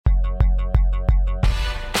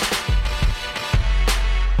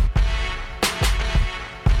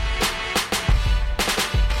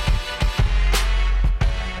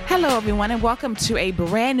Hello, everyone, and welcome to a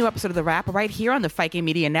brand new episode of The Wrap right here on the Fight Game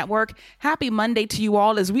Media Network. Happy Monday to you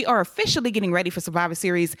all as we are officially getting ready for Survivor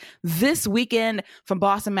Series this weekend from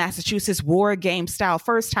Boston, Massachusetts, War Game style.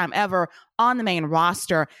 First time ever on the main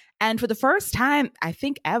roster. And for the first time, I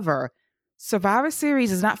think ever, Survivor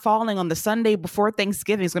Series is not falling on the Sunday before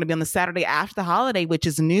Thanksgiving. It's going to be on the Saturday after the holiday, which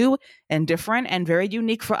is new and different and very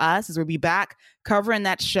unique for us as we'll be back covering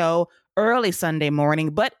that show early Sunday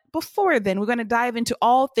morning. But before then, we're going to dive into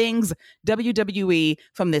all things WWE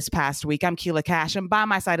from this past week. I'm Keila Cash, and by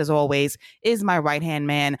my side, as always, is my right-hand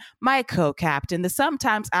man, my co-captain, the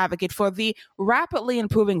sometimes advocate for the rapidly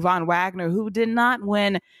improving Von Wagner, who did not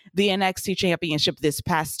win the NXT Championship this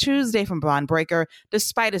past Tuesday from Braun Breaker,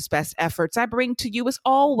 despite his best efforts. I bring to you, as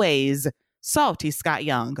always, Salty Scott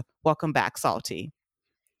Young. Welcome back, Salty.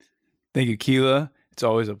 Thank you, Keila. It's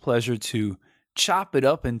always a pleasure to chop it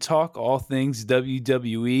up and talk all things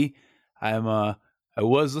WWE. I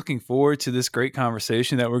was looking forward to this great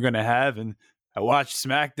conversation that we're going to have, and I watched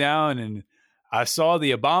SmackDown and I saw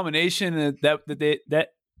the abomination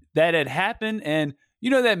that had happened. And you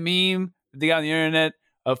know that meme that they got on the internet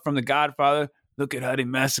from The Godfather? Look at how they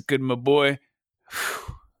massacred my boy.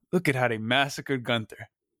 Whew. Look at how they massacred Gunther.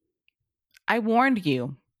 I warned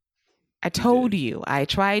you. I told you, I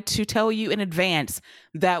tried to tell you in advance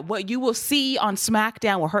that what you will see on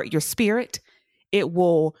SmackDown will hurt your spirit. It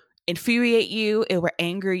will infuriate you. It will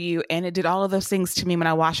anger you. And it did all of those things to me when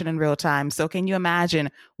I watched it in real time. So can you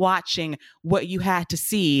imagine watching what you had to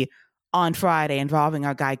see on Friday involving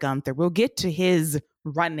our guy Gunther? We'll get to his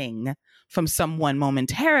running from someone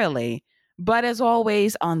momentarily. But as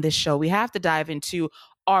always on this show, we have to dive into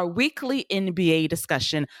our weekly NBA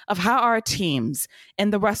discussion of how our teams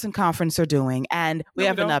in the Western Conference are doing. And we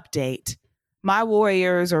have an update. My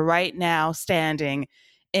Warriors are right now standing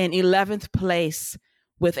in 11th place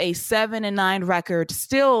with a 7-9 record,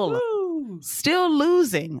 still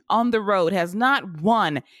losing on the road, has not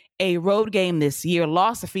won a road game this year,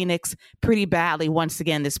 lost to Phoenix pretty badly once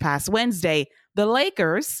again this past Wednesday. The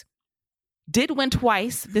Lakers did win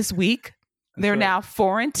twice this week. They're now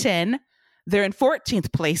 4-10. They're in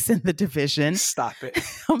 14th place in the division. Stop it.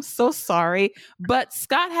 I'm so sorry. But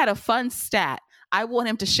Scott had a fun stat I want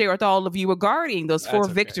him to share with all of you regarding those four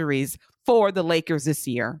victories for the Lakers this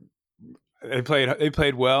year. They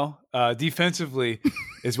played well. Defensively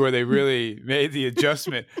is where they really made the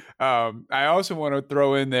adjustment. I also want to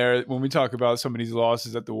throw in there, when we talk about some of these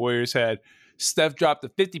losses that the Warriors had, Steph dropped a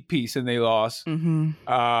 50-piece and they lost. Mm-hmm.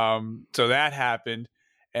 So that happened.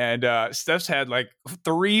 And Steph's had like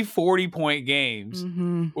 3 40-point games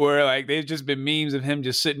where like they've just been memes of him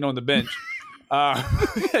just sitting on the bench.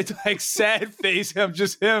 It's like sad face him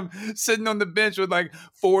sitting on the bench with like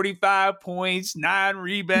 45 points, 9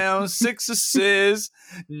 rebounds, 6 assists,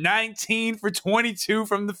 19 for 22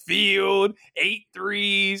 from the field, 8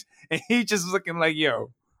 threes. And he just looking like,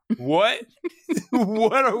 yo, what?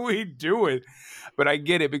 What are we doing? But I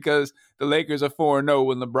get it because the Lakers are 4-0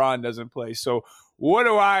 when LeBron doesn't play. So what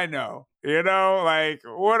do I know? You know, like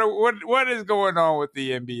what is going on with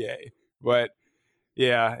the NBA? But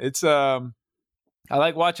yeah, it's I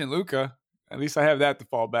like watching Luka. At least I have that to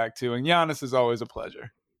fall back to. And Giannis is always a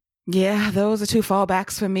pleasure. Yeah, those are 2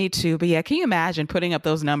 fallbacks for me too. But yeah, can you imagine putting up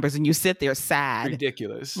those numbers and you sit there sad?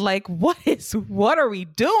 Ridiculous. Like, what are we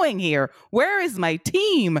doing here? Where is my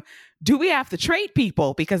team? Do we have to trade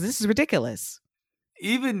people? Because this is ridiculous.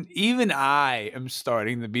 Even I am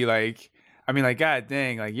starting to be like, I mean, like, God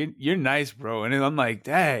dang, like you're nice, bro. And then I'm like,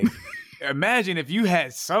 dang, imagine if you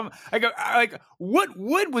had some what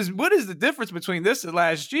is the difference between this and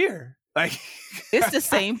last year? Like, it's the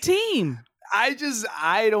same team.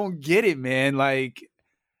 I don't get it, man. Like,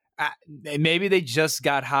 maybe they just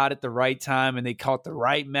got hot at the right time and they caught the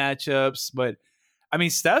right matchups. But I mean,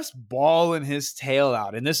 Steph's balling his tail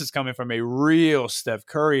out, and this is coming from a real Steph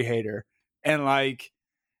Curry hater. And like,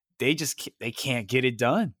 they can't get it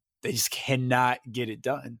done. They just cannot get it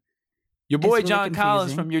done. Your boy really John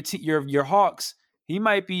Collins from your Hawks, he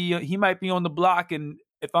might be on the block, and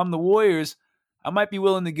if I'm the Warriors, I might be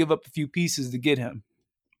willing to give up a few pieces to get him.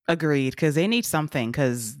 Agreed, because they need something,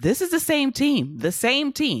 because this is the same team.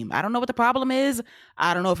 I don't know what the problem is.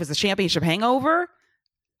 I don't know if it's a championship hangover.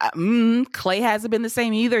 Clay hasn't been the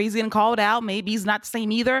same either. He's getting called out. Maybe he's not the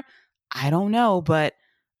same either. I don't know, but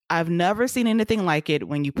I've never seen anything like it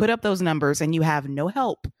when you put up those numbers and you have no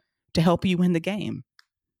help to help you win the game.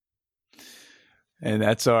 And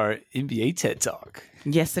that's our NBA TED Talk.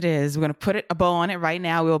 Yes, it is. We're going to put a bow on it right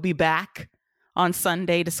now. We'll be back on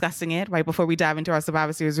Sunday discussing it right before we dive into our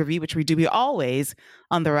Survivor Series review, which we do always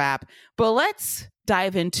on The Wrap. But let's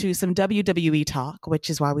dive into some WWE talk, which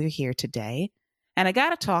is why we're here today. And I got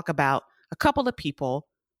to talk about a couple of people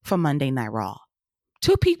from Monday Night Raw.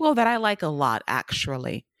 Two people that I like a lot,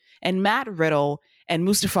 actually. And Matt Riddle and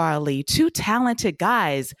Mustafa Ali, two talented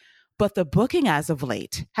guys, but the booking as of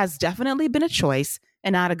late has definitely been a choice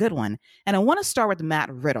and not a good one. And I want to start with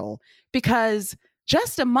Matt Riddle because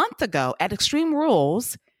just a month ago at Extreme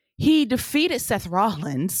Rules, he defeated Seth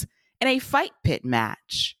Rollins in a fight pit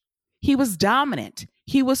match. He was dominant.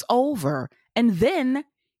 He was over. And then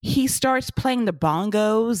he starts playing the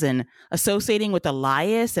bongos and associating with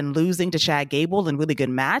Elias and losing to Chad Gable in really good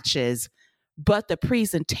matches. But the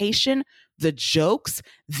presentation, the jokes,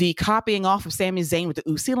 the copying off of Sami Zayn with the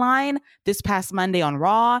Usi line this past Monday on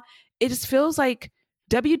Raw, it just feels like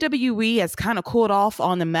WWE has kind of cooled off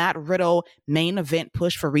on the Matt Riddle main event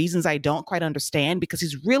push for reasons I don't quite understand because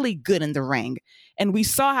he's really good in the ring. And we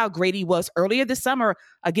saw how great he was earlier this summer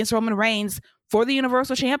against Roman Reigns for the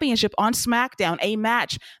Universal Championship on SmackDown, a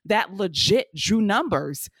match that legit drew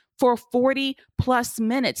numbers for 40 plus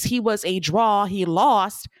minutes. He was a draw. He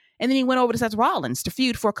lost. And then he went over to Seth Rollins to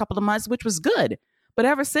feud for a couple of months, which was good. But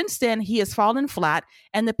ever since then, he has fallen flat,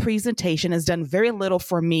 and the presentation has done very little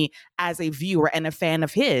for me as a viewer and a fan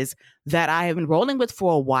of his that I have been rolling with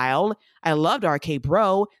for a while. I loved RK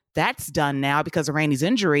Bro. That's done now because of Randy's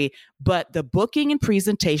injury. But the booking and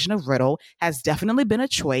presentation of Riddle has definitely been a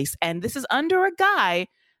choice. And this is under a guy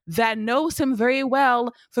that knows him very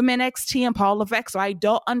well from NXT and Paul Levesque. So I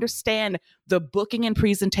don't understand the booking and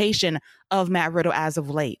presentation of Matt Riddle as of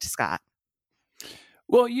late, Scott.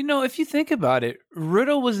 Well, if you think about it,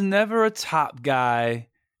 Riddle was never a top guy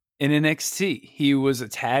in NXT. He was a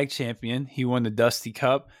tag champion. He won the Dusty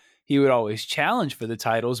Cup. He would always challenge for the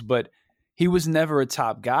titles, but he was never a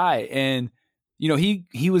top guy. And,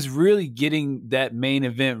 he was really getting that main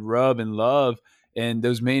event rub and love and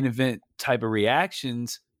those main event type of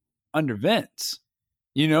reactions under Vince.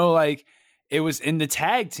 It was in the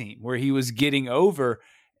tag team where he was getting over.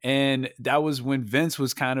 And that was when Vince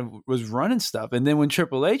was running stuff. And then when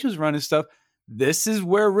Triple H was running stuff, this is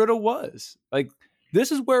where Riddle was.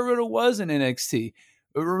 This is where Riddle was in NXT.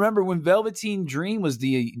 But remember when Velveteen Dream was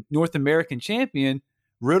the North American champion,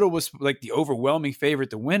 Riddle was like the overwhelming favorite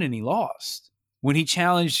to win, and he lost. When he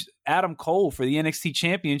challenged Adam Cole for the NXT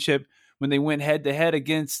championship, when they went head to head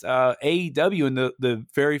against AEW in the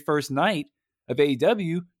very first night of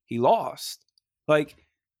AEW, he lost.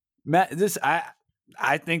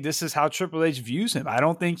 I think this is how Triple H views him. I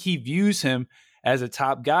don't think he views him as a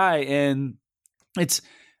top guy. And it's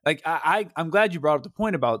like, I'm glad you brought up the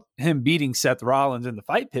point about him beating Seth Rollins in the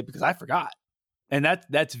fight pit because I forgot. And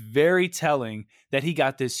that's very telling that he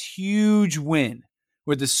got this huge win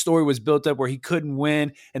where the story was built up where he couldn't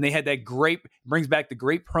win. And they had that brings back the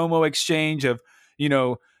great promo exchange of,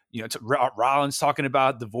 Rollins talking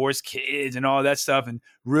about divorced kids and all that stuff. And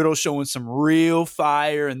Riddle showing some real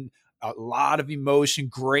fire and a lot of emotion,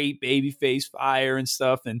 great babyface fire and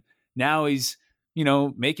stuff. And now he's,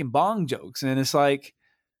 making bong jokes. And it's like,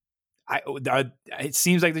 it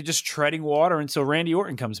seems like they're just treading water until Randy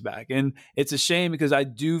Orton comes back. And it's a shame because I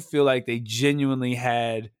do feel like they genuinely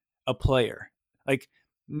had a player.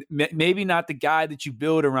 Maybe not the guy that you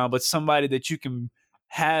build around, but somebody that you can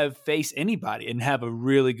have face anybody and have a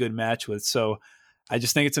really good match with. So I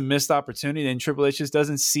just think it's a missed opportunity. And Triple H just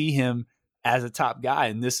doesn't see him as a top guy,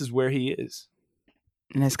 and this is where he is.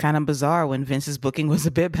 And it's kind of bizarre when Vince's booking was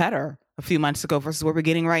a bit better a few months ago versus what we're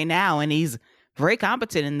getting right now. And he's very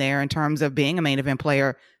competent in there in terms of being a main event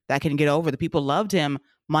player that can get over. The people loved him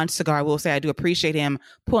months ago. I will say I do appreciate him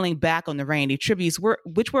pulling back on the Randy tributes,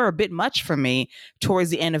 which were a bit much for me towards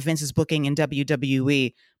the end of Vince's booking in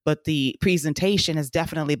WWE. But the presentation has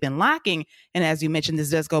definitely been lacking. And as you mentioned, this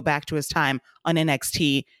does go back to his time on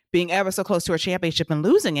NXT, being ever so close to a championship and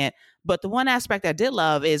losing it. But the one aspect I did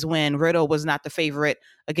love is when Riddle was not the favorite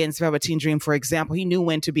against Velveteen Dream, for example. He knew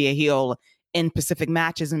when to be a heel in Pacific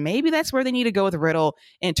matches. And maybe that's where they need to go with Riddle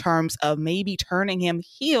in terms of maybe turning him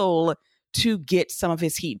heel to get some of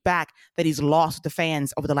his heat back that he's lost with the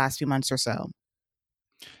fans over the last few months or so.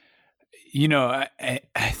 I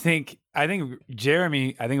think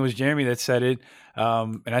Jeremy, it was Jeremy that said it.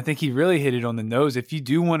 And I think he really hit it on the nose. If you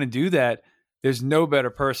do want to do that, there's no better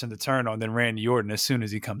person to turn on than Randy Orton as soon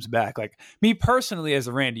as he comes back. Like me personally, as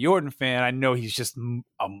a Randy Orton fan, I know he's just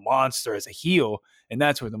a monster as a heel, and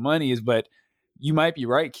that's where the money is. But you might be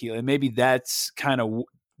right, Keelan. And maybe that's kind of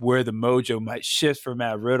where the mojo might shift for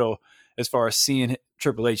Matt Riddle as far as seeing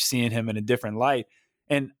Triple H, seeing him in a different light.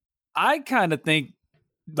 And I kind of think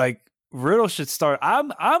like Riddle should start.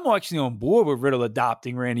 I'm actually on board with Riddle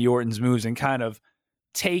adopting Randy Orton's moves and kind of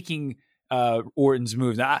taking Orton's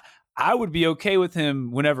moves. Now, I would be okay with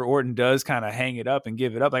him whenever Orton does kind of hang it up and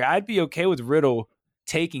give it up. Like, I'd be okay with Riddle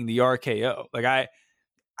taking the RKO. Like,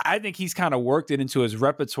 I think he's kind of worked it into his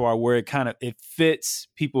repertoire where it fits.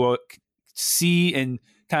 People see and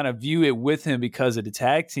kind of view it with him because of the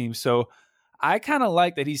tag team. So I kind of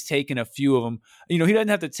like that he's taken a few of them. He doesn't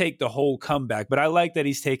have to take the whole comeback, but I like that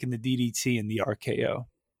he's taken the DDT and the RKO.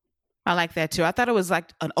 I like that too. I thought it was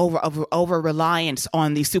like an over reliance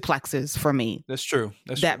on the suplexes for me. That's true.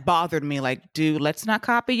 That bothered me. Like, dude, let's not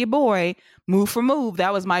copy your boy move for move.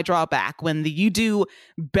 That was my drawback. When you do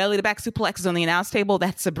belly to back suplexes on the announce table,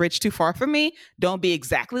 that's a bridge too far for me. Don't be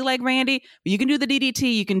exactly like Randy. But you can do the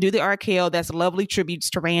DDT, you can do the RKO. That's lovely tributes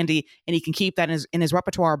to Randy, and he can keep that in his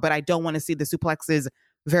repertoire. But I don't want to see the suplexes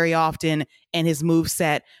very often in his move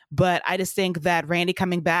set. But I just think that Randy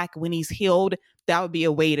coming back when he's healed, that would be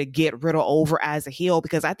a way to get Riddle over as a heel,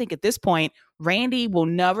 because I think at this point, Randy will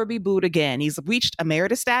never be booed again. He's reached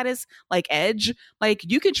emeritus status like Edge. Like,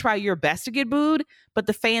 you can try your best to get booed, but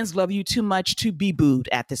the fans love you too much to be booed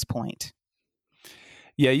at this point.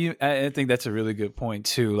 Yeah, I think that's a really good point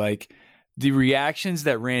too. Like, the reactions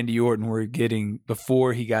that Randy Orton were getting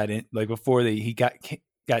before he got in, like before he got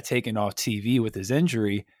taken off TV with his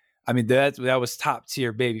injury, I mean, that was top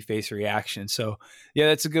tier babyface reaction. So yeah,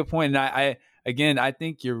 that's a good point. And I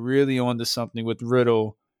think you're really onto something with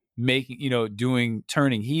Riddle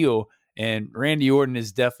turning heel, and Randy Orton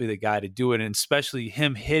is definitely the guy to do it. And especially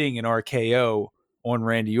him hitting an RKO on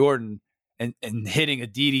Randy Orton and hitting a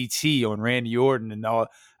DDT on Randy Orton and all.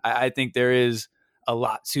 I think there is a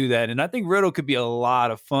lot to that. And I think Riddle could be a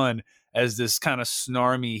lot of fun as this kind of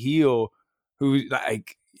snarmy heel who,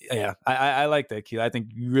 like, yeah, I like that, Keith. I think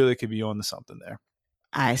you really could be on to something there.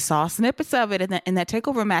 I saw snippets of it in that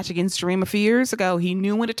takeover match against Dream a few years ago. He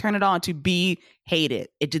knew when to turn it on to be hated.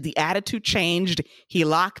 The attitude changed. He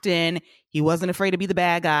locked in. He wasn't afraid to be the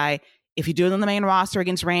bad guy. If you do it on the main roster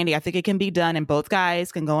against Randy, I think it can be done, and both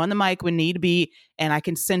guys can go on the mic when need be. And I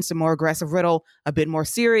can sense a more aggressive Riddle, a bit more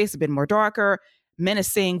serious, a bit more darker,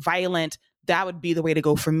 menacing, violent. That would be the way to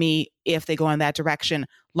go for me if they go in that direction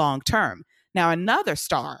long term. Now, another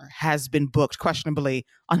star has been booked questionably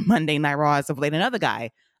on Monday Night Raw as of late. Another guy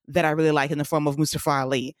that I really like in the form of Mustafa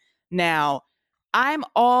Ali. Now, I'm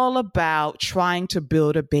all about trying to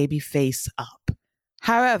build a baby face up.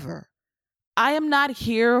 However, I am not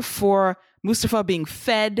here for Mustafa being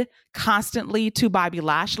fed constantly to Bobby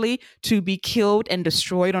Lashley to be killed and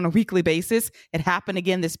destroyed on a weekly basis. It happened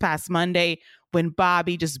again this past Monday when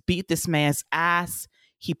Bobby just beat this man's ass.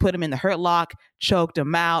 He put him in the hurt lock, choked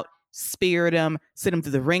him out, speared him, sent him to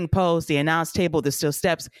the ring post, the announce table, the steel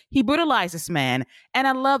steps. He brutalized this man. And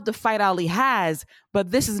I love the fight Ali has,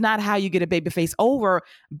 but this is not how you get a babyface over,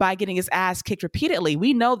 by getting his ass kicked repeatedly.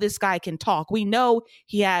 We know this guy can talk. We know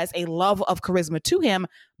he has a level of charisma to him,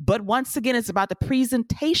 but once again, it's about the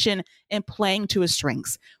presentation and playing to his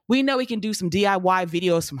strengths. We know he can do some DIY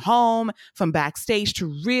videos from home, from backstage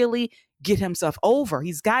to really get himself over.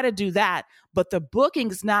 He's got to do that. But the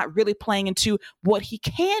booking is not really playing into what he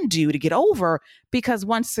can do to get over, because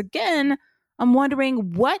once again, I'm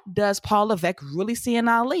wondering, what does Paul Levesque really see in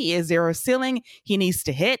Ali? Is there a ceiling he needs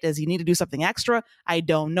to hit? Does he need to do something extra? I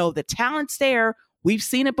don't know. The talent's there. We've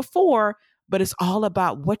seen it before, but it's all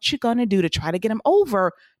about what you're going to do to try to get him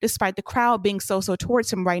over, despite the crowd being so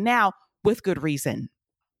towards him right now with good reason.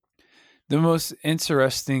 The most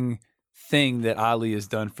interesting thing that Ali has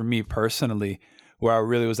done for me personally, where I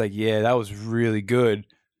really was like, yeah, that was really good,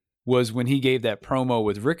 was when he gave that promo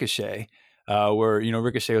with Ricochet, where,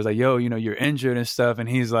 Ricochet was like, yo, you're injured and stuff. And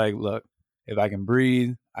he's like, look, if I can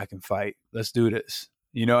breathe, I can fight. Let's do this.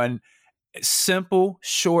 And it's simple,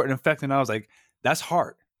 short, and effective. And I was like, that's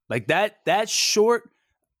hard. Like that short,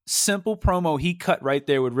 simple promo he cut right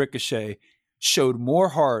there with Ricochet showed more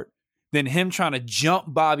heart than him trying to jump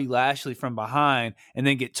Bobby Lashley from behind and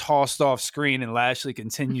then get tossed off screen and Lashley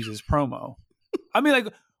continues his promo. I mean,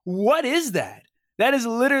 like, what is that? That is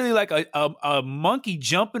literally like a monkey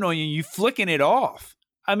jumping on you, you flicking it off.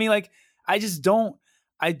 I mean, like, I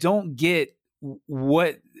don't get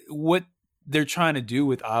what they're trying to do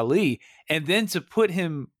with Ali. And then to put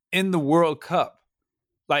him in the World Cup,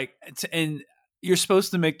 and you're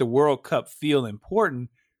supposed to make the World Cup feel important,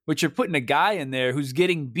 but you're putting a guy in there who's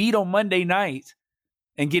getting beat on Monday night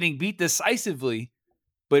and getting beat decisively,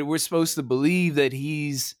 but we're supposed to believe that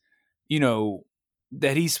he's, he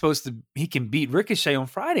can beat Ricochet on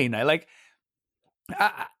Friday night. Like,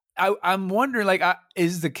 I'm wondering, like,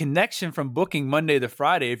 is the connection from booking Monday to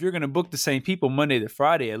Friday, if you're going to book the same people Monday to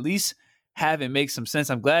Friday, at least have it make some sense.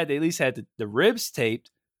 I'm glad they at least had the ribs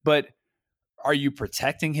taped, but are you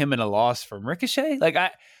protecting him in a loss from Ricochet? Like,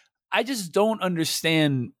 I just don't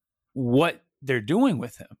understand what they're doing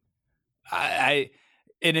with him.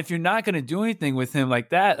 And if you're not going to do anything with him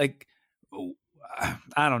like that, like,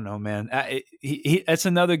 I don't know, man. That's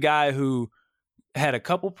another guy who had a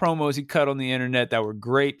couple promos he cut on the internet that were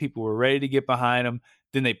great. People were ready to get behind him.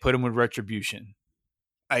 Then they put him with Retribution.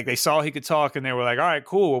 Like, they saw he could talk, and they were like, all right,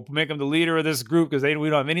 cool. We'll make him the leader of this group because we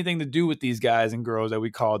don't have anything to do with these guys and girls that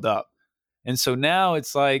we called up. And so now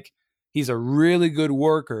it's like he's a really good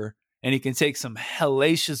worker, and he can take some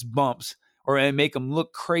hellacious bumps and make them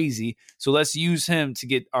look crazy. So let's use him to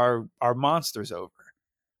get our monsters over.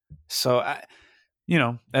 So,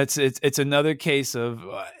 it's another case of,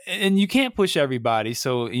 and you can't push everybody.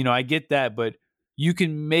 So, I get that, but you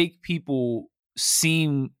can make people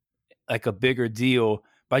seem like a bigger deal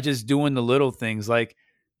by just doing the little things. Like,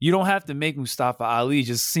 you don't have to make Mustafa Ali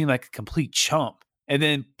just seem like a complete chump and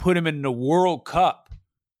then put him in the World Cup,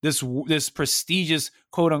 this prestigious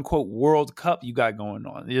quote unquote World Cup you got going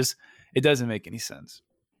on. It doesn't make any sense.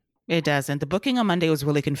 It doesn't. The booking on Monday was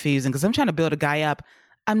really confusing because I'm trying to build a guy up.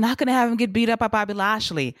 I'm not going to have him get beat up by Bobby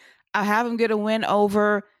Lashley. I have him get a win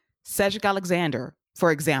over Cedric Alexander,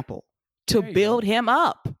 for example, to build him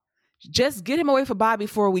up. Just get him away from Bobby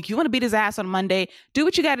for a week. You want to beat his ass on Monday, do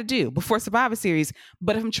what you got to do before Survivor Series.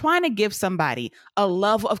 But if I'm trying to give somebody a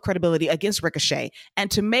level of credibility against Ricochet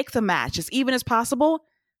and to make the match as even as possible,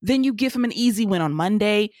 then you give him an easy win on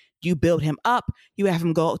Monday. You build him up. You have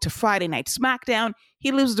him go to Friday Night SmackDown.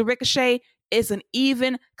 He loses to Ricochet. It's an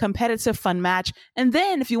even, competitive, fun match. And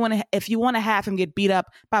then if you want to have him get beat up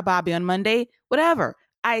by Bobby on Monday, whatever.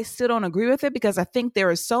 I still don't agree with it because I think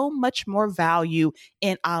there is so much more value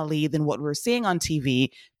in Ali than what we're seeing on TV,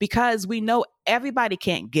 because we know everybody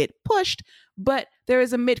can't get pushed, but there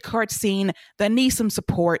is a mid-card scene that needs some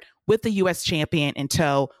support with the U.S. champion in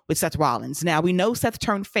tow with Seth Rollins. Now, we know Seth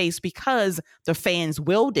turned face because the fans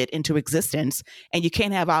willed it into existence, and you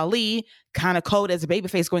can't have Ali kind of cold as a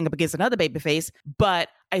babyface going up against another babyface, but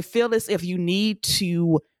I feel as if you need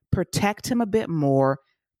to protect him a bit more,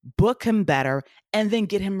 book him better, and then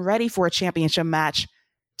get him ready for a championship match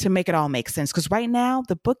to make it all make sense. Because right now,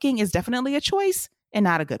 the booking is definitely a choice and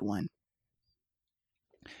not a good one.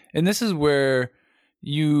 And this is where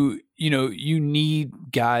you need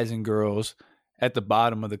guys and girls at the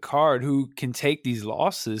bottom of the card who can take these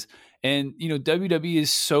losses. And, WWE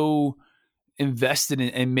is so invested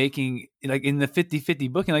in making, like, in the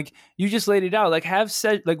 50-50 booking. Like, you just laid it out. Like,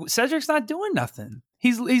 Cedric's not doing nothing.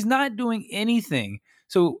 He's not doing anything.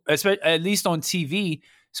 So, at least on TV.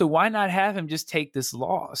 So why not have him just take this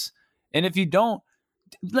loss? And if you don't,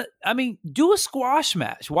 do a squash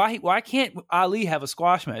match. Why can't Ali have a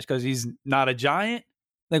squash match? Because he's not a giant?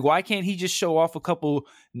 Like, why can't he just show off a couple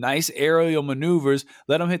nice aerial maneuvers?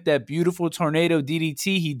 Let him hit that beautiful tornado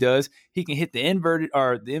DDT he does. He can hit the inverted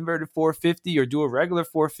 450 or do a regular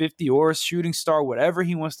 450 or a shooting star, whatever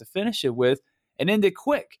he wants to finish it with, and end it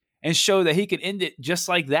quick and show that he can end it just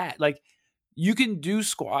like that. Like, you can do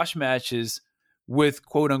squash matches with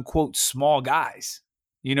quote unquote small guys,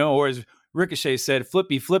 or as Ricochet said,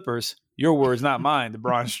 flippy flippers, your words, not mine, to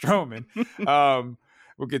Braun Strowman.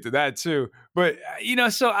 We'll get to that too. But,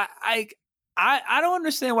 so I don't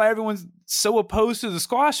understand why everyone's so opposed to the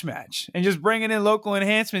squash match and just bringing in local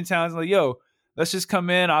enhancement talents. Like, yo, let's just come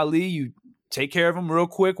in, Ali, you take care of him real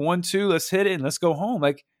quick. 1-2, let's hit it and let's go home.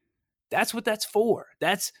 Like, that's what that's for.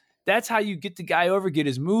 That's how you get the guy over, get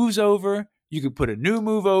his moves over. You could put a new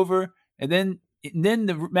move over, and then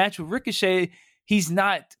the match with Ricochet, he's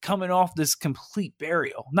not coming off this complete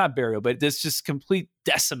not burial, but this just complete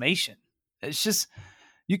decimation. It's just,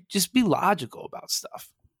 you just be logical about stuff.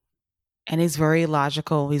 And he's very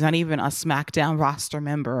logical. He's not even a SmackDown roster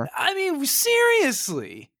member. I mean,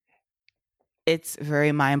 seriously. It's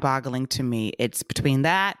very mind-boggling to me. It's between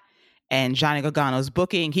that and Johnny Gargano's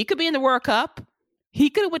booking. He could be in the World Cup. He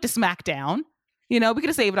could have went to SmackDown. We could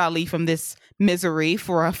have saved Ali from this misery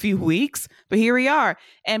for a few weeks, but here we are.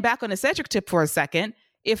 And back on the Cedric tip for a second,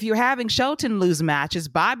 if you're having Shelton lose matches,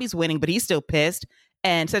 Bobby's winning, but he's still pissed,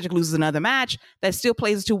 and Cedric loses another match, that still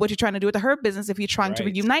plays into what you're trying to do with the Hurt Business if you're trying to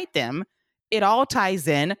reunite them. It all ties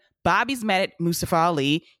in. Bobby's mad at Mustafa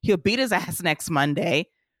Ali. He'll beat his ass next Monday.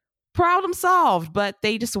 Problem solved, but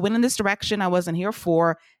they just went in this direction I wasn't here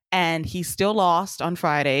for. And he still lost on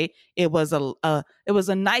Friday. It was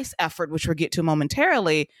a nice effort, which we'll get to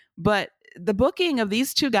momentarily. But the booking of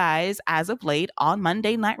these two guys as of late on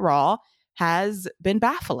Monday Night Raw has been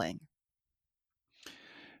baffling.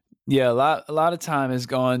 Yeah, a lot of time has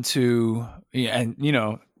gone to, and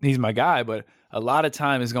he's my guy, but a lot of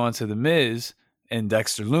time has gone to The Miz and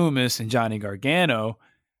Dexter Lumis and Johnny Gargano.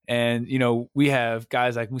 And, we have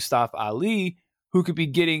guys like Mustafa Ali who could be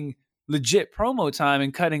getting legit promo time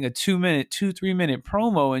and cutting a 3-minute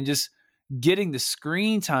promo and just getting the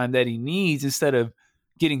screen time that he needs instead of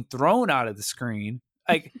getting thrown out of the screen.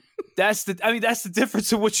 Like that's the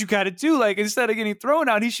difference of what you got to do. Like instead of getting thrown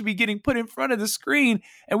out, he should be getting put in front of the screen.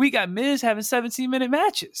 And we got Miz having 17-minute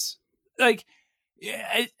matches. Like,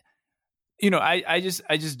 yeah, I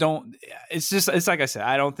just don't. It's like I said,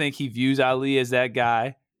 I don't think he views Ali as that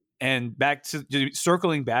guy. And back to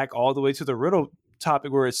circling back all the way to the Riddle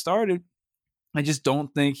topic where it started, I just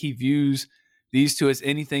don't think he views these two as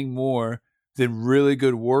anything more than really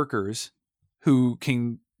good workers who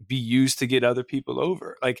can be used to get other people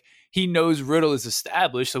over. Like he knows Riddle is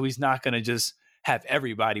established, so he's not going to just have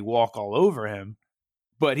everybody walk all over him.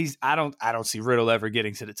 But I don't see Riddle ever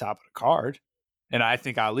getting to the top of the card. And I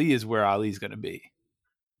think Ali is where Ali's going to be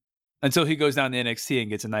until he goes down to NXT and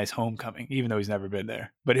gets a nice homecoming, even though he's never been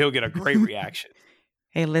there. But he'll get a great reaction.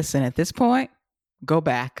 Hey, listen, at this point, go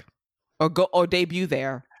back or debut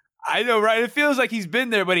there. I know, right? It feels like he's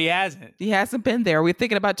been there, but he hasn't. He hasn't been there. We're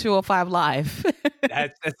thinking about 205 Live.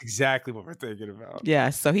 That's exactly what we're thinking about.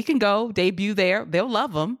 Yeah, so he can go debut there. They'll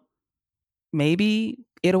love him. Maybe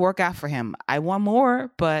it'll work out for him. I want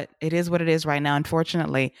more, but it is what it is right now,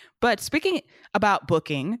 unfortunately. But speaking about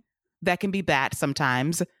booking that can be bad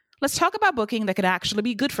sometimes, let's talk about booking that can actually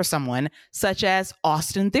be good for someone, such as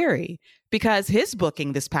Austin Theory, because his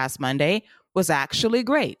booking this past Monday was actually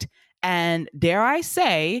great. And dare I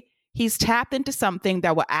say, he's tapped into something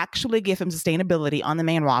that will actually give him sustainability on the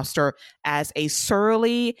main roster as a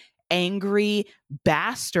surly, angry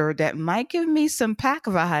bastard that might give me some Pac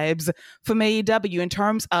vibes from AEW in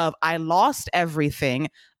terms of I lost everything.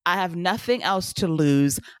 I have nothing else to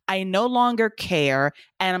lose. I no longer care,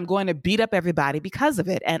 and I'm going to beat up everybody because of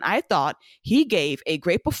it. And I thought he gave a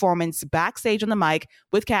great performance backstage on the mic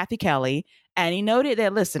with Kathy Kelly. And he noted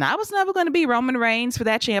that, listen, I was never going to be Roman Reigns for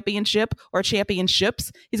that championship or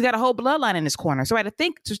championships. He's got a whole bloodline in his corner. So I had to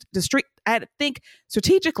think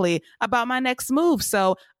strategically about my next move.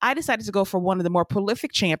 So I decided to go for one of the more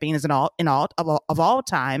prolific champions of all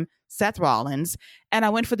time, Seth Rollins, and I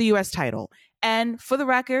went for the U.S. title. And for the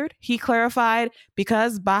record, he clarified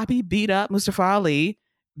because Bobby beat up Mustafa Ali,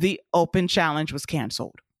 the open challenge was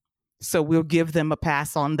canceled. So we'll give them a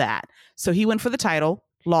pass on that. So he went for the title.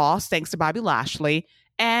 Lost thanks to Bobby Lashley,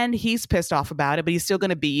 and he's pissed off about it, but he's still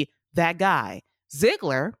going to be that guy.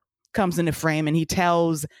 Ziggler comes in the frame and he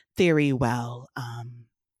tells Theory,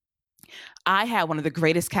 I had one of the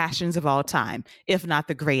greatest cash-ins of all time, if not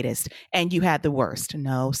the greatest, and you had the worst.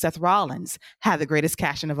 No, Seth Rollins had the greatest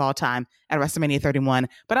cash-in of all time at WrestleMania 31,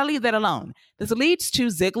 but I'll leave that alone. This leads to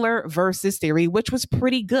Ziggler versus Theory, which was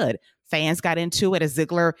pretty good. Fans got into it as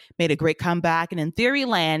Ziggler made a great comeback, and then Theory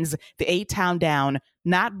lands the 8-town down,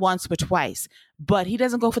 not once but twice. But he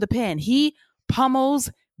doesn't go for the pin. He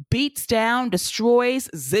pummels, beats down, destroys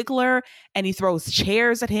Ziggler, and he throws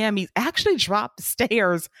chairs at him. He actually dropped the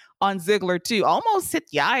stairs on Ziggler too. Almost hit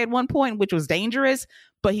the eye at one point, which was dangerous,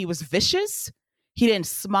 but he was vicious. He didn't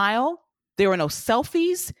smile. There were no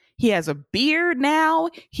selfies. He has a beard now.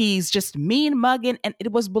 He's just mean mugging, and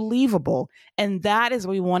it was believable. And that is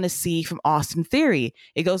what we want to see from Austin Theory.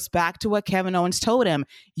 It goes back to what Kevin Owens told him.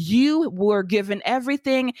 You were given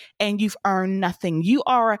everything and you've earned nothing. You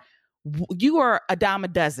are a dime a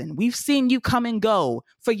dozen. We've seen you come and go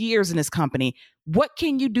for years in this company. What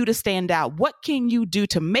can you do to stand out? What can you do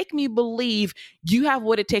to make me believe you have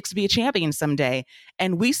what it takes to be a champion someday?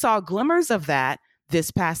 And we saw glimmers of that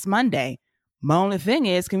this past Monday. My only thing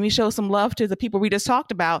is, can we show some love to the people we just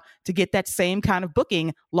talked about to get that same kind of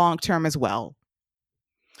booking long term as well?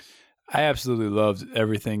 I absolutely loved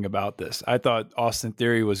everything about this. I thought Austin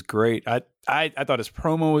Theory was great. I thought his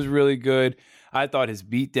promo was really good. I thought his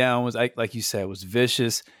beatdown was, like you said, was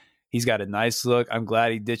vicious. He's got a nice look. I'm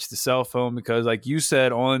glad he ditched the cell phone because, like you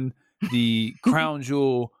said on the Crown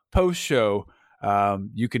Jewel post show,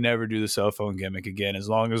 you can never do the cell phone gimmick again as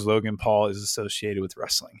long as Logan Paul is associated with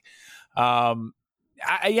wrestling. I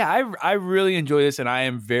really enjoy this, and I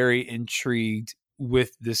am very intrigued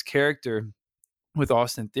with this character with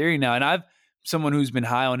Austin Theory now. And I've someone who's been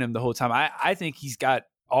high on him the whole time. I think he's got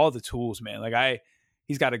all the tools, man.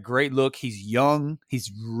 He's got a great look. He's young.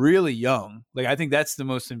 He's really young. Like, I think that's the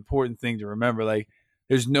most important thing to remember. Like,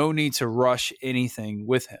 there's no need to rush anything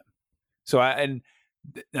with him. So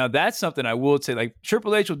now that's something I will say. Like,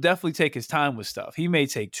 Triple H will definitely take his time with stuff. He may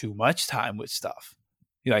take too much time with stuff.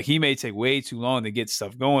 Like, he may take way too long to get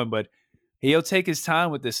stuff going, but he'll take his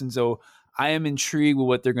time with this. And so I am intrigued with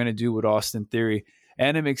what they're going to do with Austin Theory,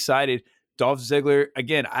 and I'm excited. Dolph Ziggler,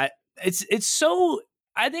 again, I think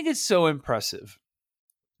it's so impressive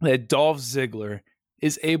that Dolph Ziggler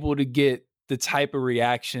is able to get the type of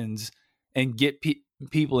reactions and get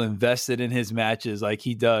people invested in his matches like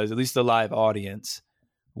he does, at least the live audience,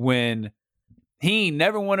 when he ain't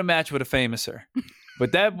never won a match with a famouser.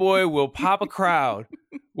 But that boy will pop a crowd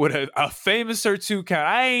with a famouser 2 count.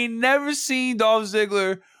 I ain't never seen Dolph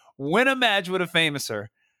Ziggler win a match with a famouser.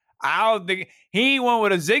 I don't think he ain't won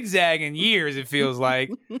with a zigzag in years, it feels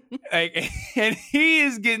like. And he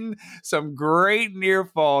is getting some great near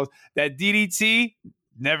falls. That DDT,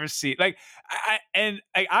 never see.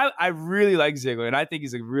 I really like Ziggler, and I think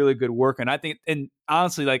he's a really good worker. And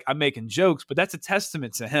honestly, like, I'm making jokes, but that's a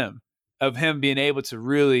testament to him, of him being able to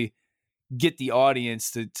really get the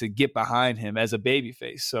audience to get behind him as a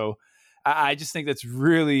babyface. So I just think that's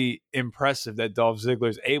really impressive that Dolph Ziggler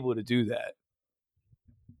is able to do that.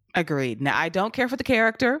 Agreed. Now, I don't care for the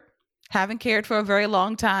character. Haven't cared for a very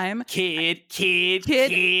long time. Kid.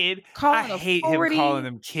 I hate him calling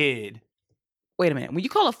him kid. Wait a minute. When you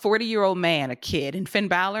call a 40-year-old man a kid in Finn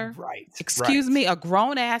Balor, right? Excuse me, a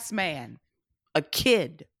grown-ass man, a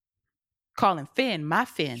kid, calling Finn, my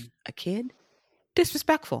Finn, a kid?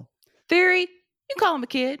 Disrespectful. Theory, you can call him a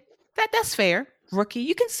kid. That's fair. Rookie,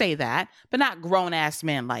 you can say that, but not grown-ass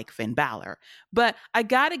men like Finn Balor. But I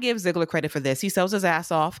got to give Ziggler credit for this. He sells his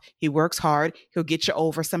ass off. He works hard. He'll get you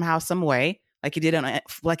over somehow, some way, like he did on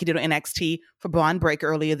NXT for Braun Breaker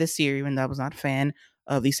earlier this year, even though I was not a fan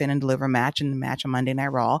of the Stand and Deliver match and the match on Monday Night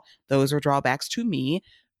Raw. Those were drawbacks to me.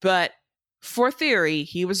 But for Theory,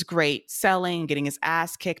 he was great selling, getting his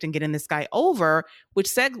ass kicked, and getting this guy over, which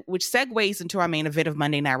segues into our main event of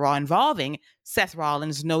Monday Night Raw involving Seth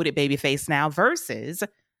Rollins, noted babyface now, versus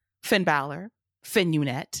Finn Balor, Finn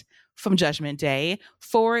Unit from Judgment Day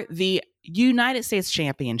for the United States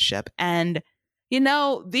Championship. And, you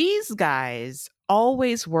know, these guys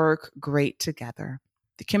always work great together.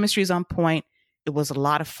 The chemistry is on point. It was a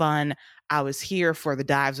lot of fun. I was here for the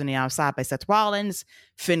dives on the outside by Seth Rollins,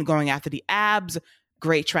 Finn going after the abs,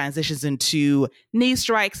 great transitions into knee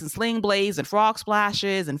strikes and sling blades and frog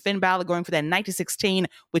splashes, and Finn Balor going for that 1916,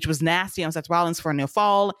 which was nasty on Seth Rollins for a near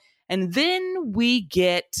fall. And then we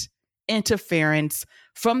get interference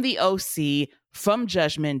from the OC, from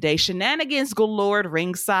Judgment Day, shenanigans galore at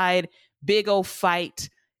ringside, big old fight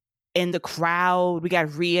in the crowd. We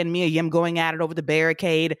got Rhea and Mia Yim going at it over the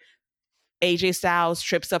barricade. AJ Styles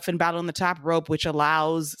trips up Finn Balor on the top rope, which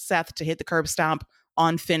allows Seth to hit the curb stomp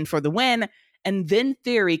on Finn for the win. And then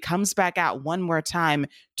Theory comes back out one more time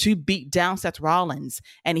to beat down Seth Rollins.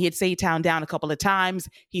 And he hits A-Town down a couple of times.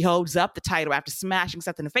 He holds up the title after smashing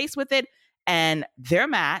Seth in the face with it. And their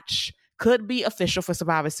match could be official for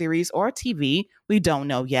Survivor Series or TV. We don't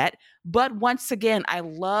know yet. But once again, I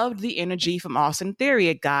loved the energy from Austin Theory,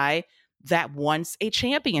 a guy that wants a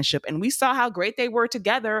championship. And we saw how great they were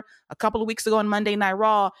together a couple of weeks ago on Monday Night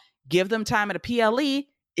Raw. Give them time at a PLE.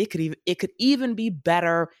 It could even be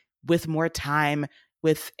better with more time,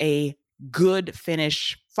 with a good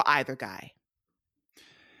finish for either guy.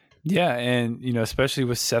 Yeah, and you know, especially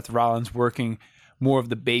with Seth Rollins working more of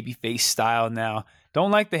the babyface style now.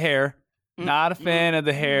 Don't like the hair. Not a fan of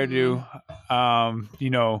the hairdo. You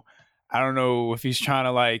know, I don't know if he's trying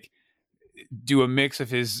to like do a mix of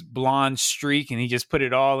his blonde streak and he just put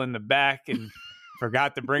it all in the back and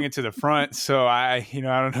forgot to bring it to the front. So I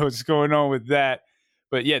don't know what's going on with that.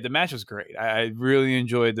 But yeah, the match was great. I really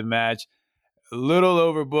enjoyed the match. A little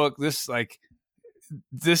overbooked.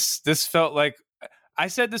 This felt like I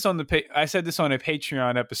said this on a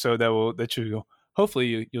Patreon episode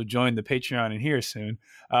hopefully you'll join the Patreon and hear soon.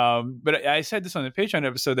 But I said this on the Patreon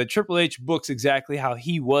episode that Triple H books exactly how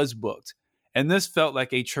he was booked. And this felt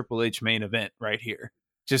like a Triple H main event right here.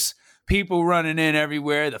 Just people running in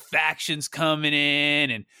everywhere, the factions coming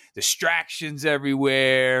in and distractions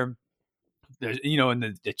everywhere. There's, you know,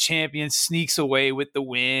 and the champion sneaks away with the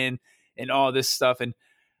win and all this stuff. And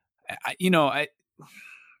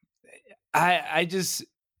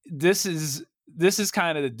this is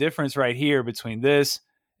kind of the difference right here between this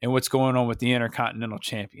and what's going on with the Intercontinental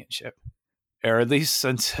Championship, or at least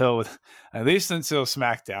until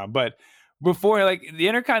SmackDown. But before, like, the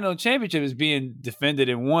Intercontinental Championship is being defended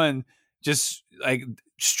and won just like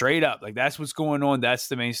straight up. Like, that's what's going on. That's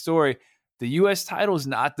the main story. The U.S. title is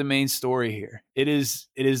not the main story here. It is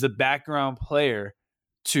the background player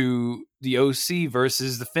to the OC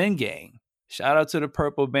versus the Finn gang. Shout out to the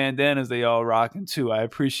purple bandanas they all rocking too. I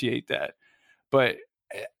appreciate that. But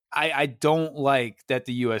I don't like that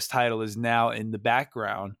the U.S. title is now in the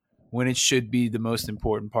background when it should be the most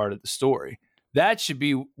important part of the story. That should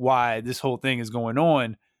be why this whole thing is going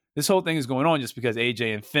on. This whole thing is going on just because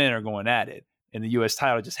AJ and Finn are going at it, and the U.S.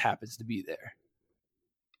 title just happens to be there.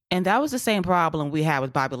 And that was the same problem we had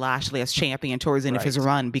with Bobby Lashley as champion towards the end of his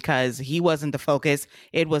run, because he wasn't the focus.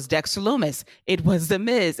 It was Dexter Lumis. It was The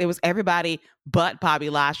Miz. It was everybody but Bobby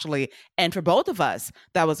Lashley. And for both of us,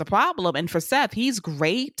 that was a problem. And for Seth, he's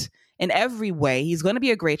great in every way. He's going to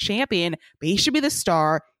be a great champion, but he should be the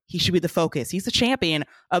star. He should be the focus. He's the champion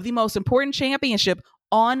of the most important championship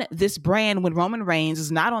on this brand when Roman Reigns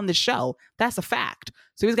is not on the show. That's a fact.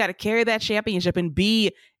 So he's got to carry that championship and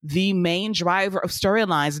be the main driver of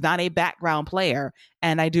storylines, not a background player.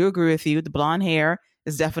 And I do agree with you. The blonde hair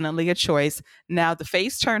is definitely a choice. Now, the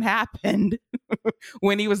face turn happened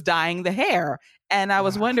when he was dyeing the hair. And I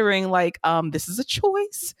was wondering, like, this is a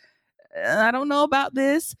choice. I don't know about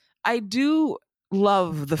this. I do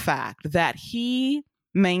love the fact that he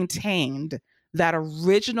maintained that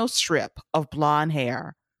original strip of blonde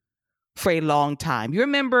hair for a long time. You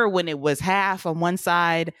remember when it was half on one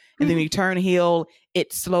side and then when you turn heel,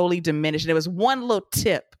 it slowly diminished. There was one little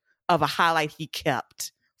tip of a highlight he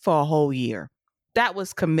kept for a whole year. That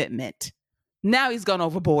was commitment. Now he's gone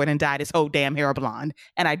overboard and dyed his whole damn hair blonde,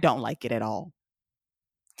 and I don't like it at all.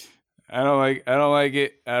 I don't like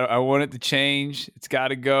it. I want it to change. It's got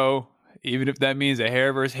to go, even if that means a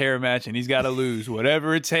hair versus hair match, and he's got to lose,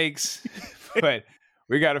 whatever it takes. But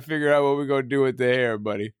we got to figure out what we're going to do with the hair,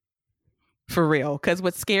 buddy. For real. Because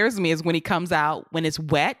what scares me is when he comes out, when it's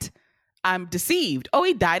wet, I'm deceived. Oh,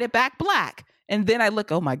 he dyed it back black. And then I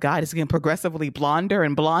look, oh my God, it's getting progressively blonder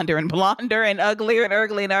and blonder and blonder and uglier and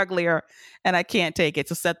uglier and uglier. And I can't take it.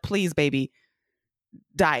 So Seth, please, baby,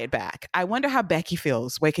 dye it back. I wonder how Becky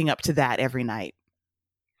feels waking up to that every night.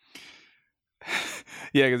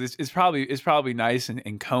 Yeah, because it's probably nice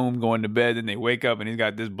and calm going to bed, and they wake up and he's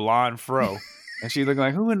got this blonde fro, and she's looking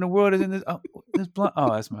like, who in the world is in this? Oh, this blonde.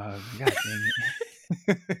 Oh, that's my husband. God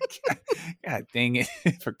dang it! God dang it!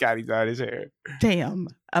 Forgot he dyed his hair. Damn,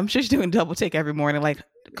 I'm sure she's doing double take every morning. Like,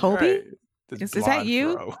 Kobe, right. is that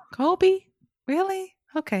you, fro. Kobe? Really?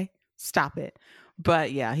 Okay, stop it.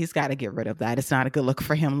 But yeah, he's got to get rid of that. It's not a good look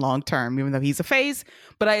for him long term, even though he's a face.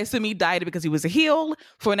 But I assume he dyed it because he was a heel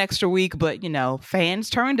for an extra week. But, you know,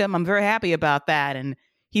 fans turned him. I'm very happy about that. And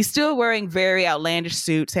he's still wearing very outlandish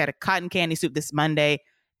suits. He had a cotton candy suit this Monday.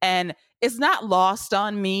 And it's not lost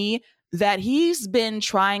on me that he's been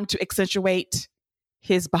trying to accentuate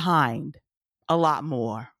his behind a lot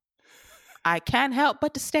more. I can't help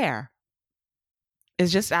but to stare.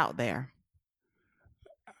 It's just out there.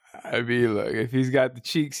 I mean, look, if he's got the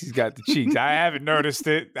cheeks, he's got the cheeks. I haven't noticed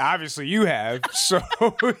it. Obviously, you have. So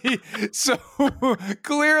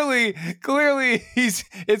clearly,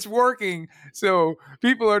 it's working. So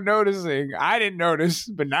people are noticing. I didn't notice,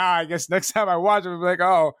 but now I guess next time I watch it, I'll be like,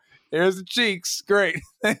 oh, there's the cheeks. Great.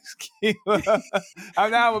 Thanks, Keila.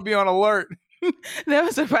 I'm now going to be on alert. There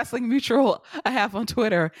was a wrestling mutual I have on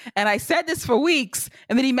Twitter, and I said this for weeks,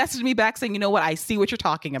 and then he messaged me back saying, you know what? I see what you're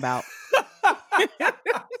talking about.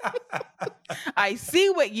 I see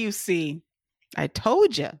what you see. I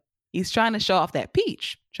told you. He's trying to show off that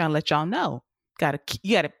peach. Trying to let y'all know.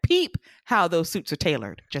 You gotta peep how those suits are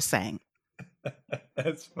tailored. Just saying.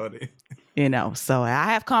 That's funny. You know, so I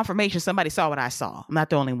have confirmation somebody saw what I saw. I'm not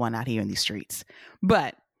the only one out here in these streets.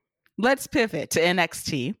 But let's pivot to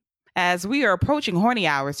NXT. As we are approaching horny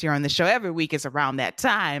hours here on the show, every week is around that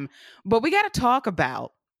time. But we got to talk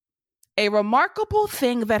about a remarkable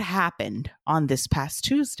thing that happened on this past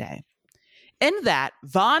Tuesday. In that,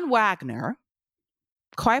 Von Wagner,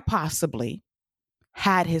 quite possibly,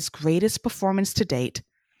 had his greatest performance to date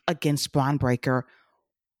against Bron Breakker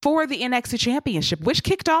for the NXT Championship, which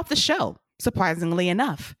kicked off the show, surprisingly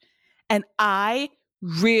enough. And I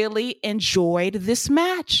really enjoyed this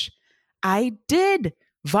match. I did.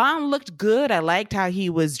 Von looked good. I liked how he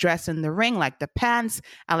was dressed in the ring, like the pants.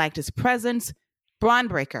 I liked his presence. Bron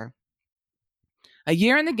Breakker, a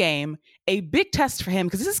year in the game, a big test for him,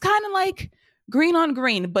 because this is kind of like green on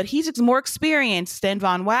green, but he's more experienced than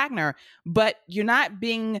Von Wagner. But you're not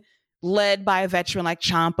being led by a veteran like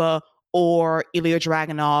Ciampa or Ilya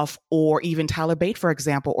Dragunov or even Tyler Bate, for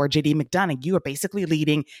example, or JD McDonough. You are basically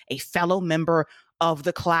leading a fellow member of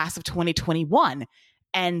the class of 2021.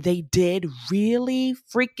 And they did really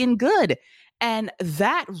freaking good. And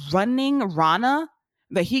that running Rana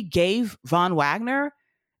that he gave Von Wagner,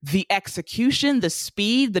 the execution, the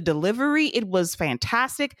speed, the delivery, it was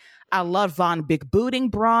fantastic. I love Von big booting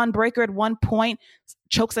Bron Breakker at one point,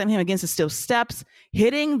 chokeslam him against the steel steps,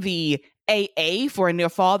 hitting the AA for a near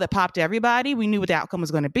fall that popped everybody. We knew what the outcome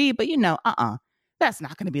was going to be, but that's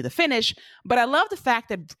not going to be the finish. But I love the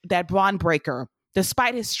fact that Bron Breakker,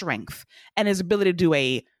 despite his strength and his ability to do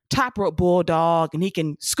a top rope bulldog, and he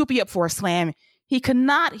can scoop you up for a slam, he could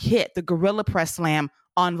not hit the gorilla press slam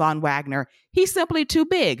on Von Wagner. He's simply too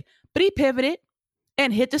big. But he pivoted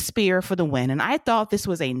and hit the spear for the win. And I thought this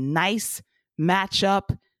was a nice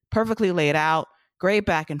matchup, perfectly laid out, great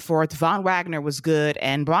back and forth. Von Wagner was good,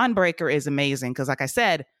 and Bron Breakker is amazing because, like I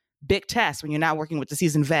said, big test when you're not working with the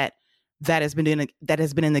seasoned vet that has been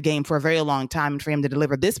in the game for a very long time, and for him to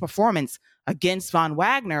deliver this performance against Von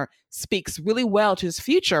Wagner speaks really well to his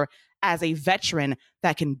future as a veteran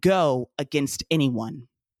that can go against anyone.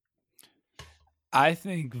 I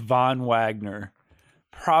think Von Wagner,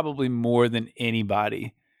 probably more than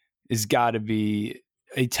anybody, has got to be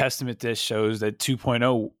a testament that shows that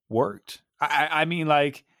 2.0 worked. I mean,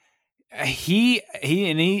 like he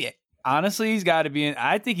honestly, he's got to be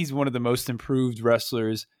I think he's one of the most improved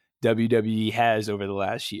wrestlers WWE has over the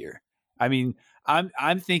last year. I mean,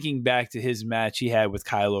 I'm thinking back to his match he had with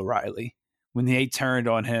Kyle O'Reilly when they turned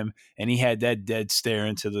on him and he had that dead stare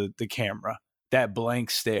into the camera, that blank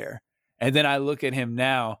stare. And then I look at him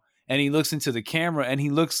now and he looks into the camera and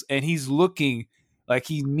he's looking like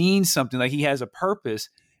he means something, like he has a purpose,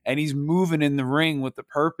 and he's moving in the ring with the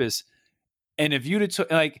purpose. And if you'd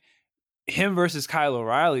have like him versus Kyle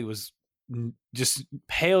O'Reilly was just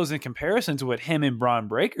pales in comparison to what him and Bron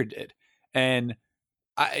Breakker did. And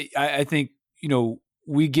I think, you know,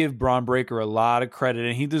 we give Bron Breakker a lot of credit,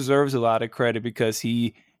 and he deserves a lot of credit because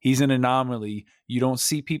he's an anomaly. You don't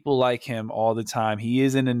see people like him all the time. He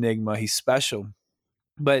is an enigma. He's special.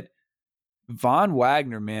 But Von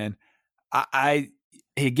Wagner, man,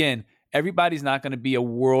 again, everybody's not going to be a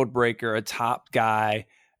world breaker, a top guy,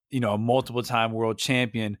 you know, a multiple time world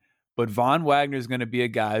champion. But Von Wagner is going to be a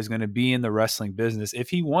guy who's going to be in the wrestling business if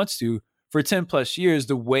he wants to for 10 plus years,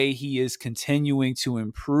 the way he is continuing to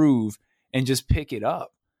improve and just pick it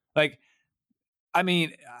up. Like, I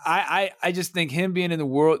mean, I just think him being in the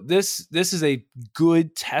world, this is a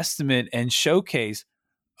good testament and showcase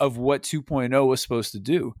of what 2.0 was supposed to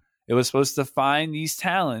do. It was supposed to find these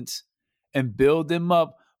talents and build them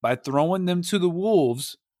up by throwing them to the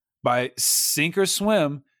wolves, by sink or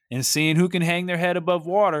swim, and seeing who can hang their head above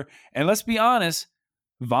water. And let's be honest,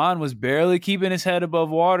 Von was barely keeping his head above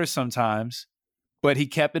water sometimes, but he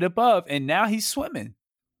kept it above, and now he's swimming.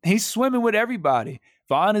 He's swimming with everybody.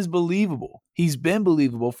 Von is believable. He's been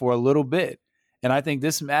believable for a little bit. And I think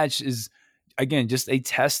this match is, again, just a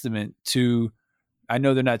testament to, I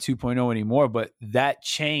know they're not 2.0 anymore, but that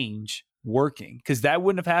change working, because that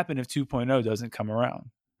wouldn't have happened if 2.0 doesn't come around.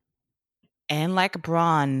 And like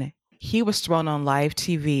Bron, he was thrown on live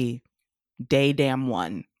TV day damn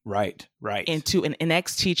one. Right. Into an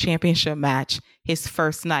NXT championship match, his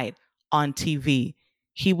first night on TV.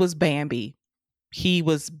 He was Bambi. He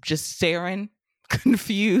was just staring,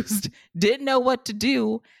 confused, didn't know what to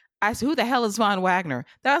do. I said, who the hell is Von Wagner?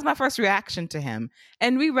 That was my first reaction to him.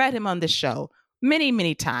 And we read him on this show many,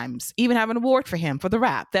 many times, even have an award for him for the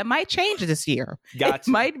rap. That might change this year. It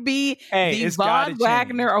might be the Von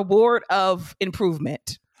Wagner Award of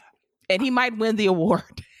Improvement. And he might win the award.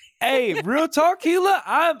 Hey, real talk, Keila,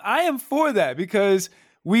 I am for that because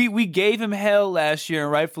we gave him hell last year,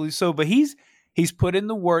 and rightfully so, but he's put in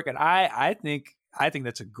the work, and I think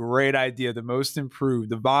that's a great idea. The most improved,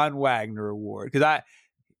 the Von Wagner Award, because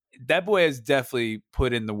that boy has definitely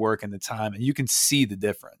put in the work and the time, and you can see the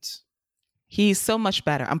difference. He's so much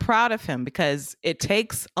better. I'm proud of him because it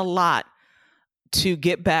takes a lot to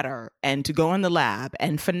get better and to go in the lab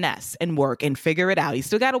and finesse and work and figure it out. He's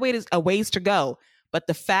still got a ways to go, but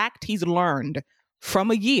the fact he's learned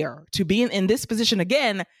from a year to be in this position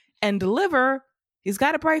again and deliver, he's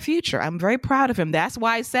got a bright future. I'm very proud of him. That's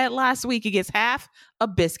why I said last week he gets half a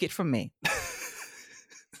biscuit from me.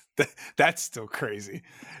 That's still crazy.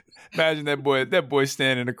 Imagine that boy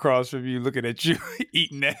standing across from you, looking at you,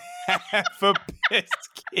 eating that half a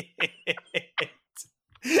biscuit.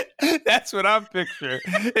 That's what I'm picturing.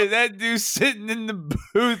 Is that dude sitting in the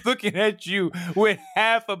booth looking at you with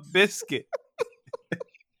half a biscuit?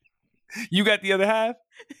 You got the other half?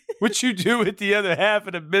 What you do with the other half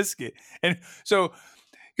of the biscuit? And so,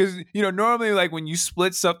 because, you know, normally like when you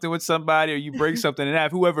split something with somebody or you break something in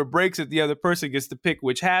half, whoever breaks it, the other person gets to pick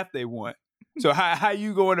which half they want. So how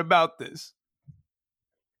you going about this?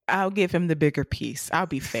 I'll give him the bigger piece. I'll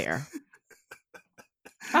be fair.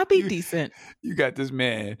 I'll be decent. You got this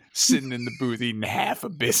man sitting in the booth eating half a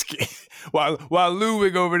biscuit while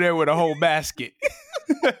Ludwig over there with a whole basket.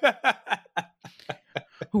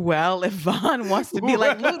 Well, if Von wants to be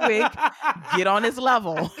like Ludwig, get on his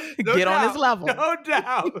level. On his level. No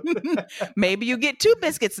doubt. Maybe you get 2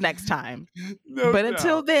 biscuits next time. But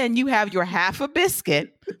until then, you have your half a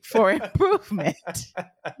biscuit for improvement.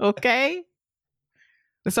 Okay?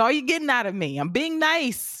 That's all you're getting out of me. I'm being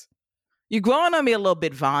nice. You're growing on me a little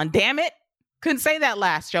bit, Von. Damn it. Couldn't say that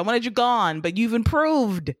last year. I wanted you gone, but you've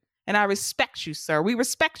improved. And I respect you, sir. We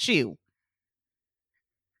respect you.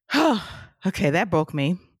 Okay, that broke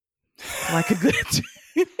me. Like a good.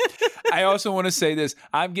 I also want to say this.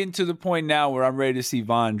 I'm getting to the point now where I'm ready to see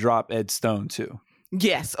Von drop Ed Stone too.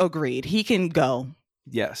 Yes, agreed. He can go.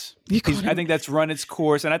 Yes. I think that's run its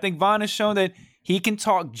course. And I think Von has shown that he can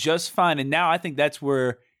talk just fine. And now I think that's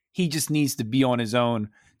where he just needs to be on his own,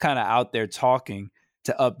 kind of out there talking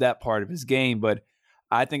to up that part of his game. But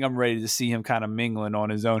I think I'm ready to see him kind of mingling on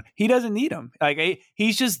his own. He doesn't need him. Like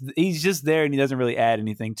he's just there, and he doesn't really add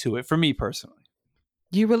anything to it for me personally.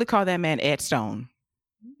 You really call that man Ed Stone?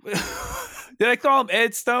 Did I call him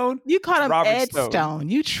Ed Stone? You called him Robert Ed Stone. Stone.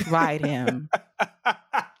 You tried him.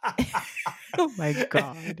 Oh my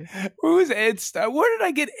God. Who is Ed Stone? Where did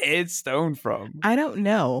I get Ed Stone from? I don't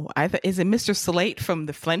know. Is it Mr. Slate from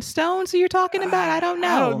the Flintstones who you're talking about? I don't know.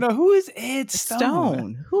 I don't know. Who is Ed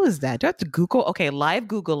Stone? Who is that? Do I have to Google? Okay, live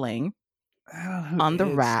Googling on the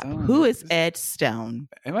Wrap. Who is Ed Stone?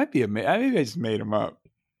 It might be maybe I just made him up.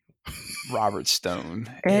 Robert Stone.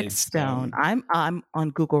 Ed Stone. I'm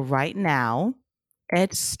on Google right now.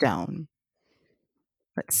 Ed Stone.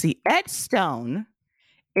 Let's see. Ed Stone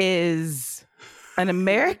is an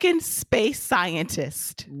American space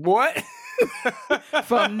scientist. What?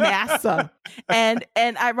 From NASA. And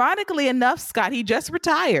ironically enough, Scott, he just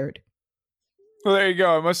retired. Well, there you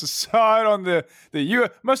go. I must have saw it on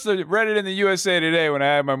must have read it in the USA Today when I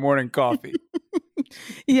had my morning coffee.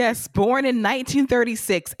 Yes, born in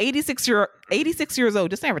 1936, 86 years old.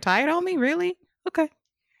 Just ain't retired on me, really? Okay.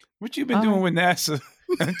 What you been doing with NASA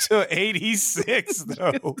until 86,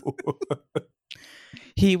 though?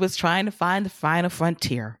 He was trying to find the final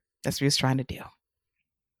frontier. That's what he was trying to do.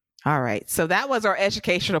 All right. So that was our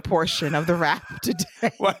educational portion of the Wrap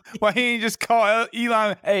today. Why he ain't just call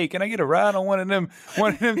Elon, hey, can I get a ride on one of them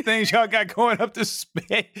things y'all got going up to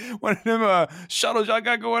space? One of them shuttles y'all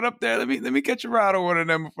got going up there? Let me catch a ride on one of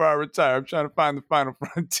them before I retire. I'm trying to find the final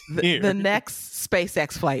frontier. The next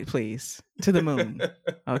SpaceX flight, please, to the moon.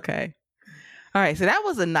 Okay. All right. So that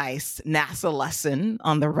was a nice NASA lesson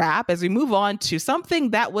on the Wrap as we move on to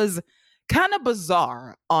something that was kind of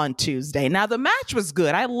bizarre on Tuesday. Now, the match was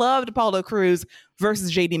good. I loved Apollo Crews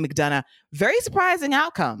versus JD McDonough. Very surprising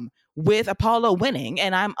outcome with Apollo winning.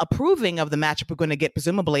 And I'm approving of the matchup we're going to get,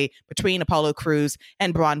 presumably, between Apollo Crews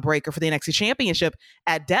and Braun Breaker for the NXT Championship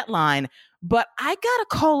at Deadline. But I got to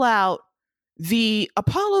call out the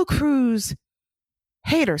Apollo Crews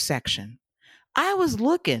hater section. I was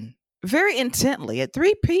looking very intently at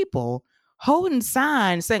 3 people holding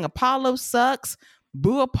signs saying Apollo sucks,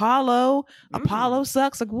 boo Apollo, Apollo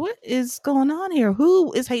sucks. Like, what is going on here?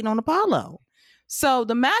 Who is hating on Apollo? So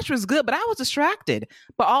the match was good, but I was distracted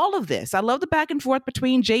by all of this. I love the back and forth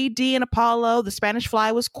between JD and Apollo. The Spanish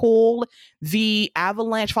Fly was cool. The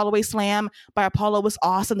Avalanche Fallaway Slam by Apollo was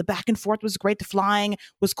awesome. The back and forth was great. The flying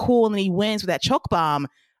was cool. And then he wins with that choke bomb.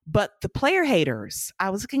 But the player haters, I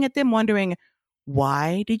was looking at them wondering,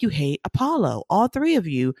 why did you hate Apollo? All 3 of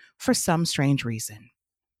you, for some strange reason.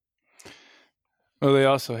 Well, they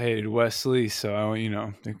also hated Wesley, so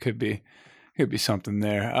there could be something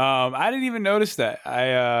there. I didn't even notice that.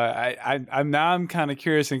 I'm kind of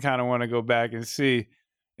curious and kind of want to go back and see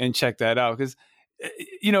and check that out because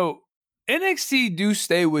NXT do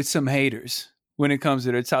stay with some haters when it comes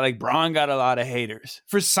to their time. Like Braun got a lot of haters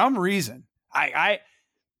for some reason. I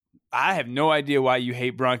have no idea why you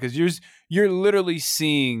hate Braun because you're literally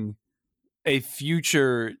seeing a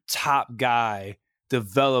future top guy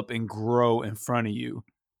develop and grow in front of you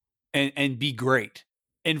and be great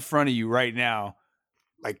in front of you right now.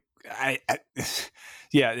 Like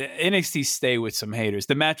yeah, NXT stay with some haters.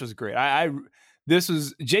 The match was great.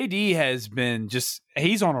 JD has been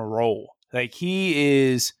he's on a roll. Like he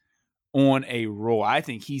is on a roll. I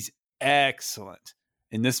think he's excellent.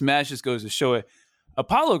 And this match just goes to show it.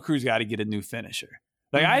 Apollo Crews got to get a new finisher.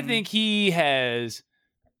 Like I think he has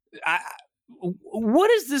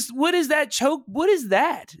what is this? What is that choke? What is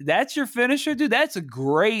that? That's your finisher, dude? That's a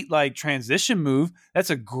great transition move. That's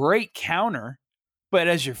a great counter. But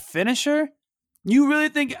as your finisher, you really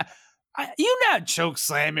think you not choke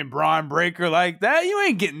slamming Braun Breaker like that? You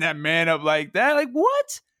ain't getting that man up like that. Like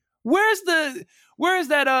what? Where's that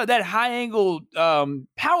high angle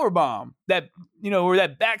power bomb that or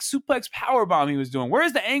that back suplex power bomb he was doing?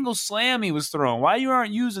 Where's the angle slam he was throwing? Why you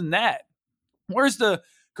aren't using that? Where's the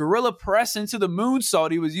gorilla press into the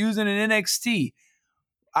moonsault he was using in NXT?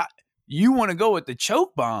 You want to go with the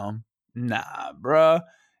choke bomb? Nah, bruh.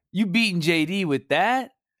 You beating JD with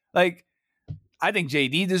that? Like, I think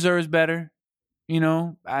JD deserves better. I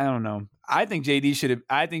don't know. I think JD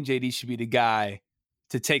should be the guy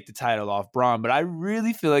to take the title off Braun. But I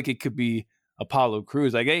really feel like it could be Apollo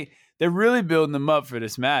Crews. Like, hey, they're really building them up for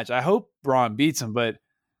this match. I hope Braun beats him, but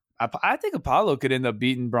I think Apollo could end up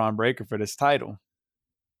beating Braun Breaker for this title.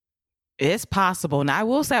 It's possible. And I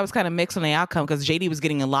will say I was kind of mixed on the outcome because JD was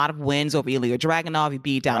getting a lot of wins over Ilya Dragunov. He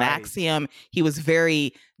beat down Axiom. He was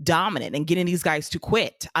very dominant and getting these guys to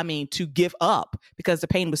quit. I mean, to give up because the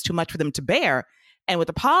pain was too much for them to bear. And with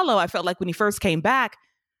Apollo, I felt like when he first came back,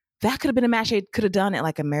 that could have been a match they could have done at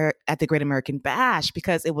at the Great American Bash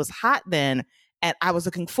because it was hot then. And I was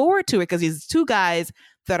looking forward to it because these two guys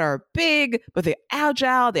that are big, but they're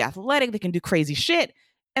agile, they're athletic, they can do crazy shit.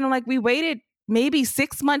 And I'm like, we waited maybe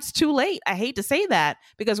 6 months too late. I hate to say that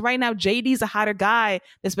because right now JD's a hotter guy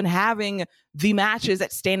that's been having the matches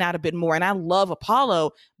that stand out a bit more. And I love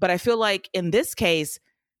Apollo, but I feel like in this case,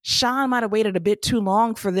 Sean might have waited a bit too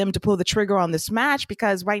long for them to pull the trigger on this match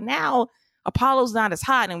because right now Apollo's not as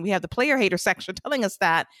hot. And we have the player hater section telling us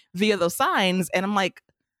that via those signs. And I'm like,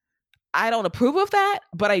 I don't approve of that,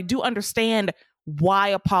 but I do understand why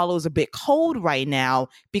Apollo's a bit cold right now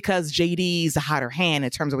because JD's a hotter hand in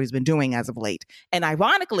terms of what he's been doing as of late. And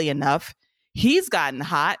ironically enough, he's gotten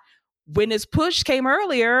hot when his push came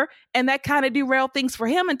earlier and that kind of derailed things for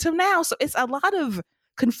him until now. So it's a lot of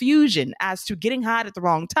confusion as to getting hot at the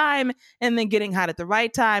wrong time and then getting hot at the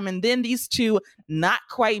right time. And then these two not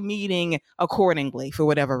quite meeting accordingly for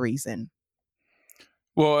whatever reason.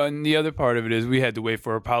 Well, and the other part of it is we had to wait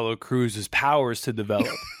for Apollo Crews' powers to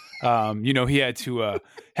develop. He had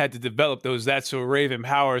to develop those That's So Raven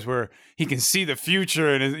powers where he can see the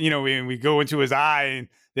future, and we go into his eye and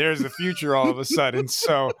there's the future all of a sudden.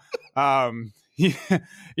 So, and he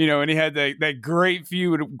had that great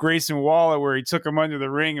feud with Grayson Waller where he took him under the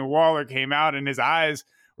ring and Waller came out and his eyes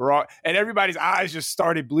were all, and everybody's eyes just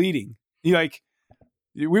started bleeding.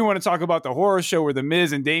 We want to talk about the horror show where The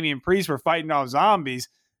Miz and Damian Priest were fighting off zombies.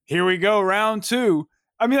 Here we go, round 2.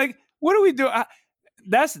 I mean, like, what do we do?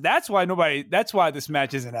 That's why this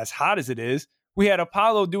match isn't as hot as it is. We had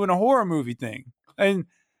Apollo doing a horror movie thing. And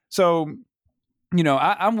so,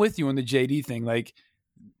 I'm with you on the JD thing. Like,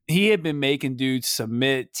 he had been making dudes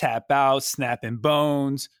submit, tap out, snapping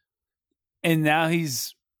bones. And now he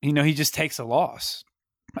just takes a loss.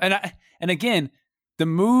 And again, the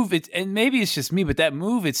move, and maybe it's just me, but that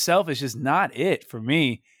move itself is just not it for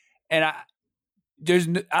me. And I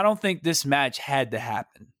don't think this match had to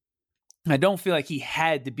happen. I don't feel like he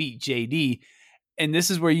had to beat JD. And this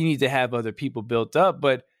is where you need to have other people built up,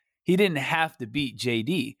 but he didn't have to beat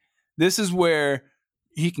JD. This is where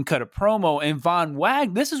he can cut a promo,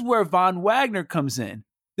 and this is where Von Wagner comes in.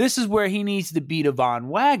 This is where he needs to beat a Von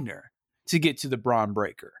Wagner to get to the Braun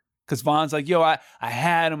Breaker. Because Von's like, yo, I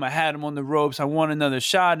had him on the ropes. I want another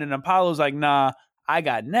shot. And Apollo's like, nah, I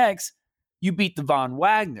got next. You beat the Von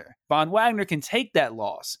Wagner. Von Wagner can take that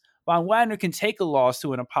loss. Von Wagner can take a loss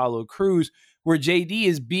to an Apollo Crews where JD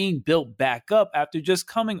is being built back up after just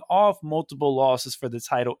coming off multiple losses for the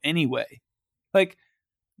title anyway. Like,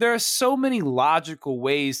 there are so many logical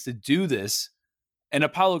ways to do this. And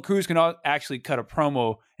Apollo Crews can actually cut a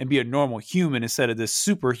promo and be a normal human instead of this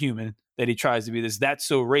superhuman that he tries to be, this That's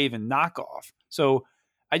So Raven knockoff. So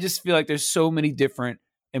I just feel like there's so many different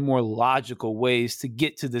and more logical ways to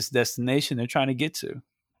get to this destination they're trying to get to.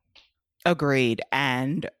 Agreed.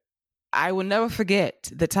 And I will never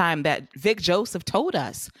forget the time that Vic Joseph told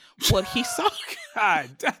us what he saw. God,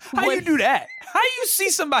 how you do that? How you see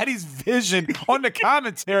somebody's vision on the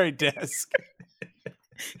commentary desk?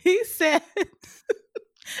 He said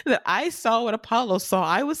that I saw what Apollo saw.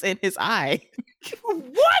 I was in his eye.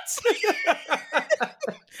 What?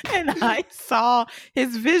 And I saw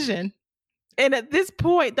his vision. And at this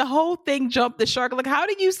point, the whole thing jumped the shark. Like, how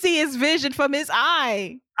do you see his vision from his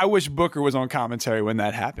eye? I wish Booker was on commentary when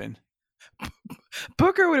that happened.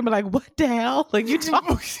 Booker would have been like, what the hell? Like, you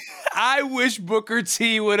talk. I wish Booker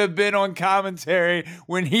T would have been on commentary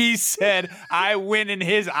when he said, I went in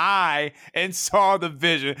his eye and saw the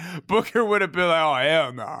vision. Booker would have been like, oh,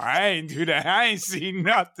 hell no, I ain't do that. I ain't see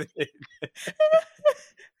nothing.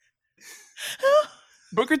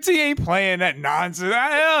 Booker T ain't playing that nonsense.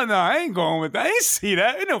 Hell no, I ain't going with that. I ain't see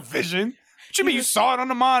that. Ain't no vision. What you mean you saw it on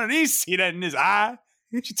the monitor? You see that in his eye?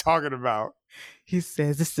 What you talking about? He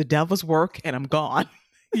says, it's the devil's work and I'm gone.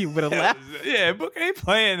 You would have left. Yeah, Booker ain't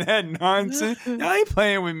playing that nonsense. Y'all ain't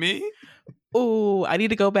playing with me. Oh, I need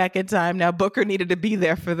to go back in time. Now, Booker needed to be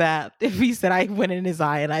there for that. If he said I went in his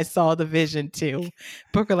eye and I saw the vision too.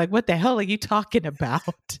 Booker like, what the hell are you talking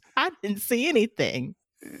about? I didn't see anything.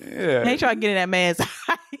 Yeah. They try to get in that man's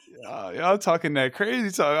eye. Y'all talking that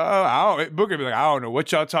crazy talk. Booker be like, I don't know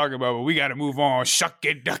what y'all talking about, but we got to move on. Shuck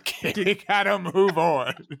it, duck it. We got to move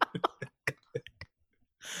on.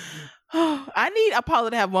 I need Apollo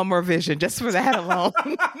to have one more vision just for that alone.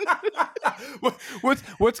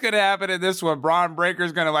 What's going to happen in this one? Braun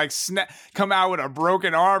Breaker's going to like come out with a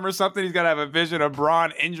broken arm or something. He's going to have a vision of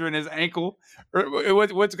Braun injuring his ankle.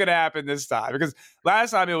 What's going to happen this time? Because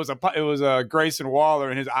last time it was a Grayson Waller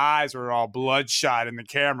and his eyes were all bloodshot in the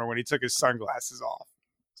camera when he took his sunglasses off.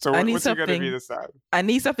 So what's it going to be this time? I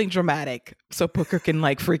need something dramatic so Booker can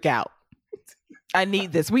like freak out. I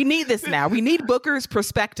need this. We need this now. We need Booker's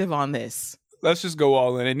perspective on this. Let's just go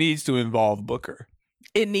all in. It needs to involve Booker.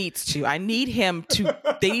 It needs to. I need him to.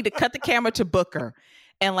 They need to cut the camera to Booker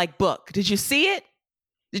and like, Book, did you see it?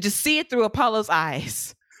 Did you see it through Apollo's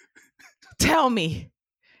eyes? Tell me,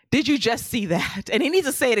 did you just see that? And he needs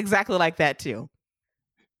to say it exactly like that too.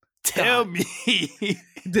 Tell me.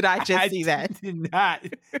 Did I just see that? I did not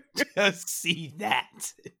just see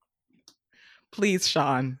that. Please,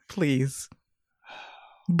 Sean, please.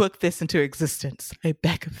 Book this into existence. I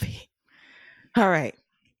beg of thee. All right.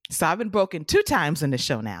 So I've been broken 2 times in the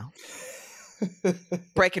show now.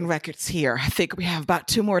 Breaking records here. I think we have about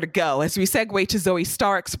 2 more to go as we segue to Zoe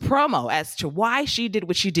Stark's promo as to why she did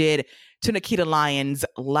what she did to Nikita Lyons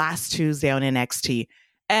last Tuesday on NXT.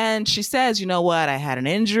 And she says, you know what? I had an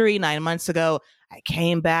injury 9 months ago. I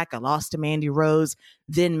came back. I lost to Mandy Rose.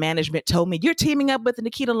 Then management told me, you're teaming up with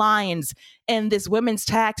Nikita Lyons in this women's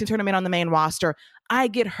tag team tournament on the main roster. I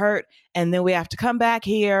get hurt. And then we have to come back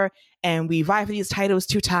here and we vie for these titles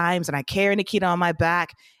 2 times. And I carry Nikita on my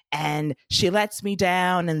back and she lets me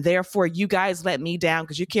down. And therefore you guys let me down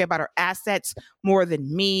because you care about her assets more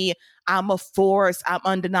than me. I'm a force. I'm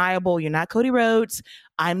undeniable. You're not Cody Rhodes.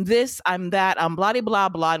 I'm this, I'm that, I'm blah, blah,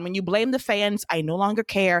 blah. And when you blame the fans, I no longer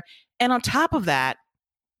care. And on top of that,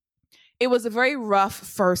 it was a very rough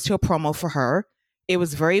first heel promo for her. It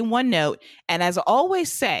was very one note. And as I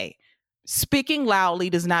always say, speaking loudly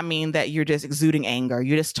does not mean that you're just exuding anger.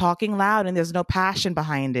 You're just talking loud and there's no passion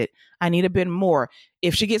behind it. I need a bit more.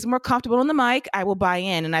 If she gets more comfortable on the mic, I will buy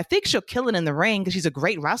in. And I think she'll kill it in the ring because she's a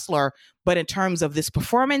great wrestler. But in terms of this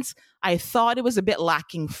performance, I thought it was a bit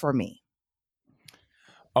lacking for me.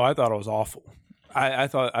 Oh, I thought it was awful. I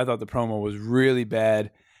thought the promo was really bad.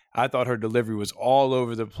 I thought her delivery was all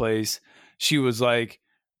over the place. She was like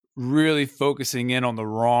really focusing in on the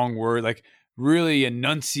wrong word, like really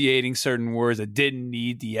enunciating certain words that didn't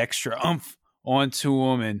need the extra oomph onto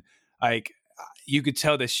them. And like, you could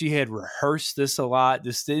tell that she had rehearsed this a lot.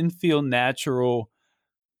 This didn't feel natural.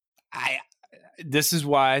 This is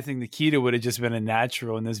why I think Nikita would have just been a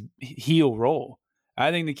natural in this heel role.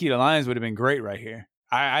 I think Nikita Lyons would have been great right here.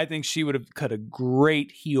 I think she would have cut a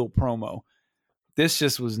great heel promo. This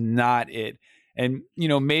just was not it. And, you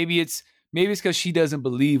know, maybe it's because she doesn't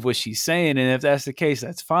believe what she's saying. And if that's the case,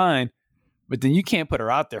 that's fine. But then you can't put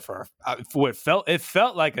her out there for what it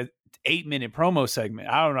felt like a 8-minute promo segment.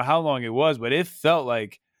 I don't know how long it was, but it felt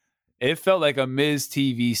like a Miz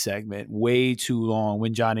TV segment way too long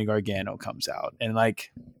when Johnny Gargano comes out. And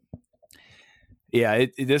like, yeah,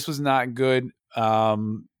 this was not good.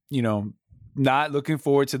 You know, not looking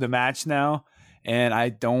forward to the match now. And I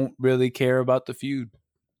don't really care about the feud.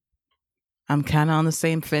 I'm kind of on the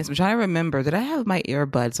same fence. I'm trying to remember, did I have my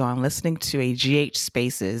earbuds on listening to a GH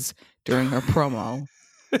Spaces during her promo?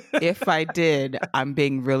 If I did, I'm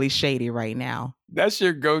being really shady right now. That's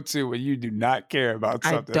your go-to when you do not care about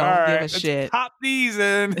something. I don't give a shit. Pop these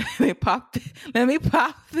in. Let me pop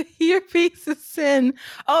the earpieces in.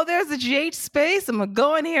 Oh, there's a GH space. I'm going to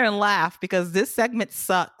go in here and laugh because this segment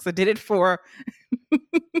sucks. I did it for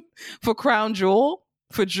Crown Jewel,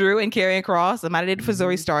 for Drew and Karrion Kross. I might have did it for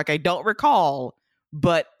Zoe Stark. I don't recall.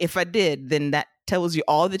 But if I did, then that tells you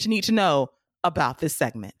all that you need to know about this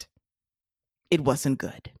segment. It wasn't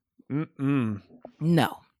good.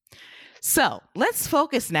 No. So let's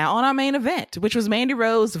focus now on our main event, which was Mandy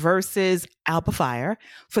Rose versus Alba Fire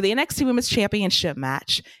for the NXT Women's Championship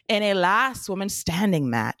match in a last woman standing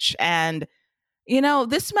match. And, you know,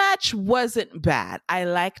 this match wasn't bad. I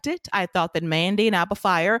liked it. I thought that Mandy and Alba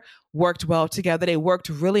Fire worked well together. They worked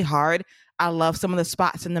really hard. I love some of the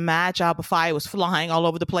spots in the match. Alba Fire was flying all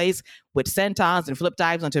over the place with sentons and flip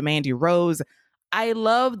dives onto Mandy Rose. I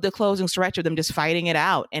loved the closing stretch of them just fighting it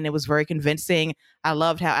out, and it was very convincing. I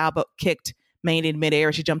loved how Alba kicked Mandy in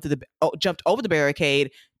midair. She jumped over the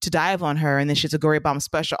barricade to dive on her, and then she's a Gory Bomb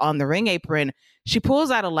special on the ring apron. She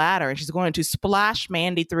pulls out a ladder, and she's going to splash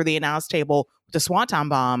Mandy through the announce table with a Swanton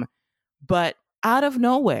Bomb, but out of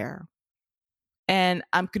nowhere, and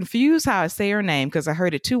I'm confused how I say her name because I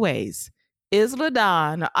heard it 2 ways. Isla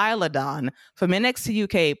Dawn from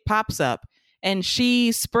NXT UK pops up, and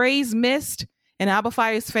she sprays mist in Alba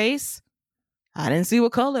Fire's face, I didn't see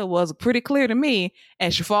what color it was. Pretty clear to me.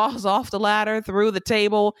 And she falls off the ladder through the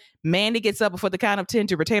table. Mandy gets up before the count of 10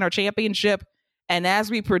 to retain her championship. And as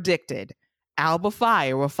we predicted, Alba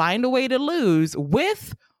Fire will find a way to lose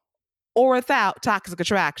with or without Toxic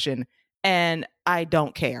Attraction. And I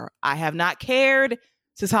don't care. I have not cared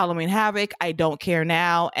since Halloween Havoc. I don't care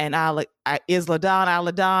now. And Isla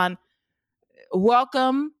Dawn,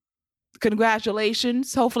 welcome.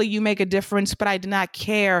 Congratulations. Hopefully you make a difference. But I do not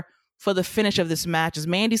care for the finish of this match. As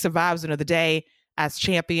Mandy survives another day as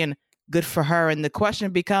champion, good for her. And the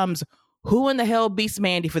question becomes, who in the hell beats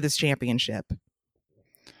Mandy for this championship?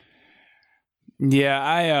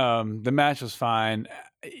 Yeah, the match was fine.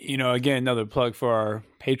 Again, another plug for our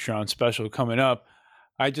Patreon special coming up.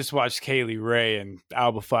 I just watched Kaylee Ray, and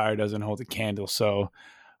Alba Fire doesn't hold a candle. So,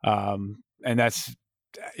 and that's,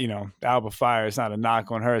 Alba Fire is not a knock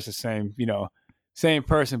on her. It's the same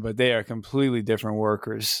person, but they are completely different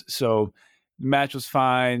workers. So the match was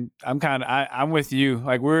fine. I'm with you.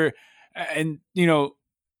 Like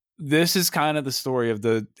this is kind of the story of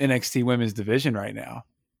the NXT women's division right now.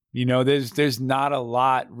 There's not a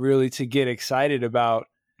lot really to get excited about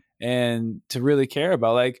and to really care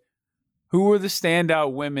about. Like, who were the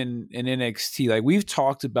standout women in NXT? Like, we've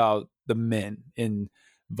talked about the men in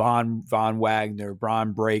Von Wagner,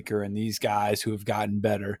 Braun Breaker, and these guys who have gotten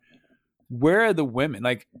better. Where are the women?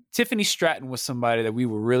 Like, Tiffany Stratton was somebody that we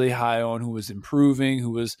were really high on, who was improving,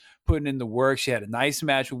 who was putting in the work. She had a nice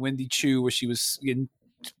match with Wendy Chu where she was getting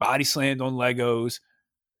body slammed on Legos.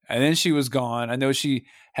 And then she was gone. I know she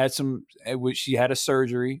had a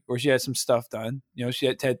surgery or she had some stuff done. She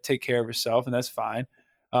had to take care of herself, and that's fine.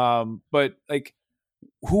 But like,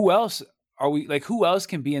 who else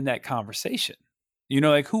can be in that conversation?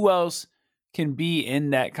 Who else can be in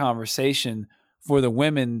that conversation for the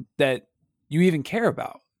women that you even care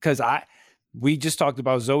about? Because we just talked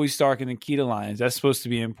about Zoe Stark and Nikita Lyons. That's supposed to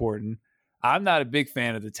be important. I'm not a big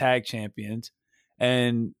fan of the tag champions,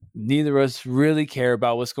 and neither of us really care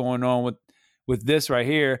about what's going on with this right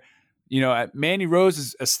here. Mandy Rose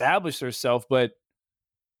has established herself, but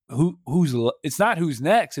it's not who's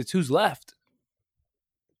next, it's who's left.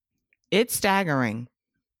 It's staggering.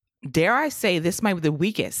 Dare I say this might be the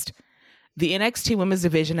weakest the NXT women's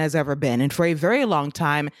division has ever been. And for a very long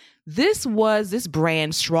time, this was this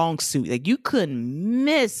brand's strong suit. Like, you couldn't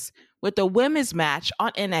miss with the women's match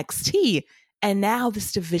on NXT. And now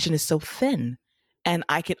this division is so thin. And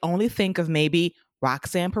I could only think of maybe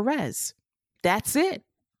Roxanne Perez. That's it.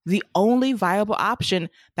 The only viable option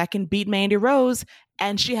that can beat Mandy Rose.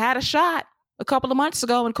 And she had a shot a couple of months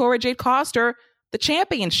ago when Cora Jade cost her the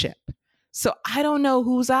championship. So I don't know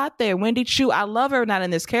who's out there. Wendy Chu, I love her, not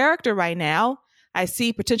in this character right now. I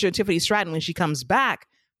see potential in Tiffany Stratton when she comes back.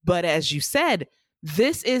 But as you said,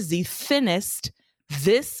 this is the thinnest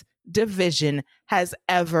this division has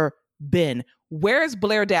ever been. Where's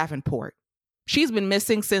Blair Davenport? She's been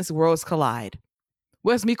missing since Worlds Collide.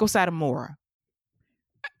 Where's Miko Satomura?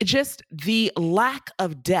 Just the lack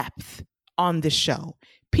of depth on this show.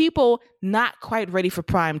 People not quite ready for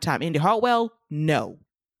prime time. Indy Hartwell, no.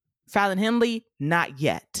 Fallon Henley, not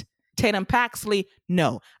yet. Tatum Paxley,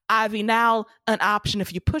 no. Ivy Nile, an option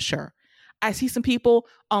if you push her. I see some people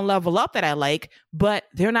on Level Up that I like, but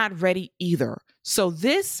they're not ready either. So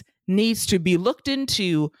this needs to be looked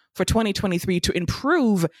into for 2023 to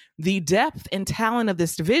improve the depth and talent of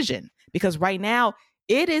this division, because right now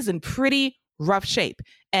it is in pretty rough shape.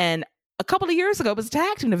 And a couple of years ago, it was a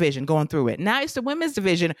tag team division going through it. Now it's the women's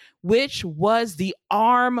division, which was the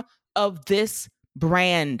arm of this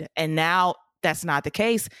brand. And now that's not the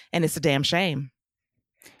case. And it's a damn shame.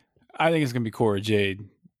 I think it's going to be Cora Jade.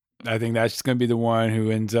 I think that's just going to be the one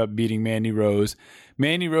who ends up beating Mandy Rose.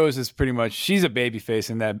 Mandy Rose is pretty much, she's a babyface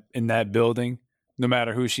in that building. No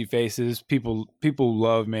matter who she faces, people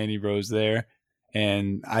love Mandy Rose there.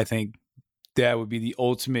 And I think that would be the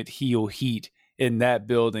ultimate heel heat in that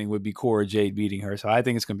building, would be Cora Jade beating her. So I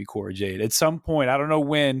think it's going to be Cora Jade at some point. I don't know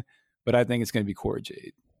when, but I think it's going to be Cora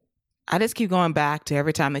Jade. I just keep going back to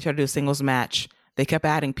every time they try to do a singles match, they kept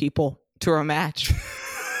adding people to her match.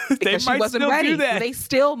 They she might wasn't still ready. do that. They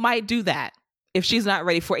still might do that if she's not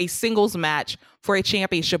ready for a singles match for a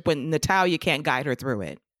championship when Natalya can't guide her through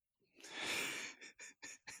it.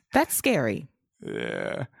 That's scary.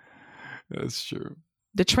 Yeah, that's true.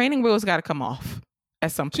 The training wheels got to come off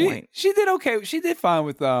at some point. She did okay. She did fine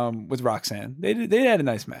with Roxanne. They had a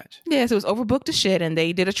nice match. Yes, it was overbooked to shit, and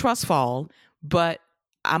they did a trust fall. But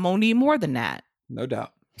I'm gonna need more than that, no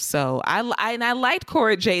doubt. So I liked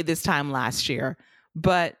Cora Jade this time last year.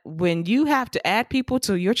 But when you have to add people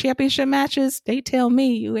to your championship matches, they tell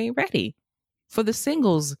me you ain't ready for the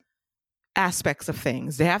singles aspects of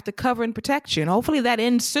things. They have to cover and protect you. And hopefully that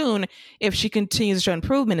ends soon if she continues to show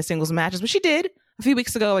improvement in singles matches, which she did a few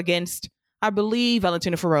weeks ago against, I believe,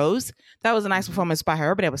 Valentina Feroz. That was a nice performance by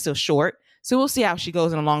her, but it was still short. So we'll see how she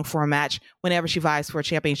goes in a long form match whenever she vies for a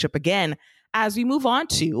championship again. As we move on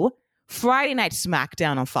to Friday Night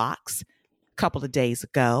SmackDown on Fox a couple of days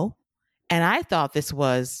ago. And I thought this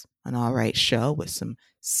was an all right show with some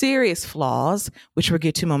serious flaws, which we'll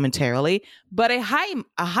get to momentarily. But a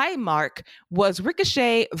high mark was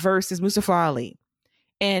Ricochet versus Mustafa Ali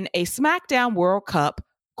in a SmackDown World Cup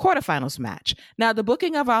quarterfinals match. Now, the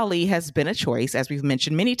booking of Ali has been a choice, as we've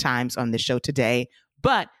mentioned many times on this show today,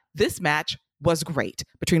 but this match was great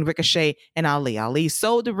between Ricochet and Ali. Ali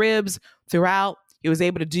sold the ribs throughout. He was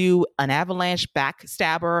able to do an avalanche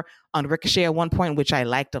backstabber on Ricochet at one point, which I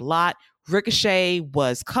liked a lot. Ricochet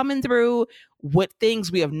was coming through with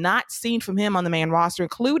things we have not seen from him on the main roster,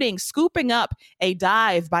 including scooping up a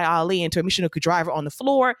dive by Ali into a Michinoku driver on the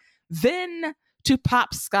floor. Then to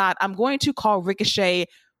Pop Scott, I'm going to call Ricochet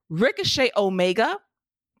Omega,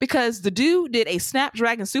 because the dude did a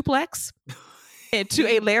Snapdragon suplex into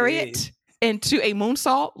a lariat, into a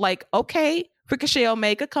moonsault. Like, okay, Ricochet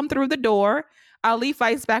Omega, come through the door. Ali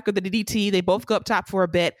fights back with the DDT. They both go up top for a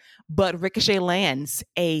bit, but Ricochet lands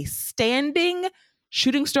a standing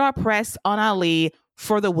shooting star press on Ali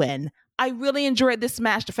for the win. I really enjoyed this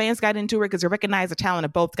match. The fans got into it because they recognize the talent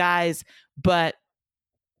of both guys, but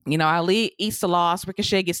Ali eats the loss.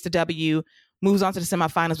 Ricochet gets the W, moves on to the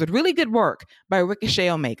semifinals with really good work by Ricochet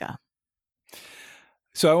Omega.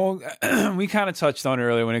 So we kind of touched on it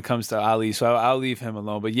earlier when it comes to Ali, so I'll leave him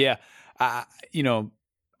alone. But yeah, the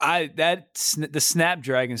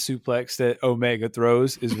Snapdragon suplex that Omega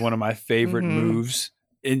throws is one of my favorite moves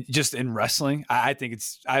in wrestling. I think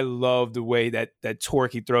I love the way that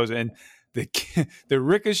torque he throws it. And the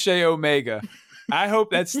Ricochet Omega, I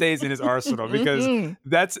hope that stays in his arsenal, because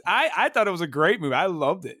I thought it was a great move. I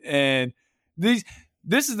loved it. And this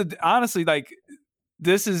is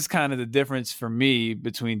kind of the difference for me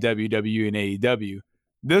between WWE and AEW.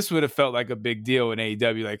 This would have felt like a big deal in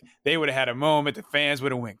AEW. Like, they would have had a moment, the fans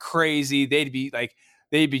would have went crazy. They'd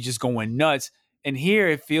be just going nuts. And here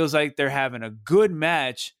it feels like they're having a good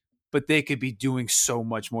match, but they could be doing so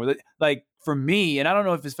much more. Like, for me, and I don't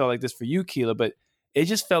know if it felt like this for you, Keila, but it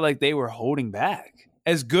just felt like they were holding back.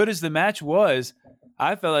 As good as the match was,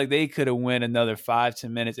 I felt like they could have went another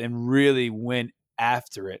 5-10 minutes and really went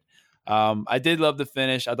after it. I did love the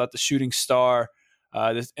finish. I thought the shooting star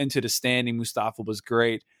into the standing Mustafa was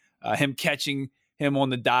great. Him catching him on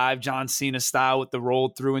the dive, John Cena style, with the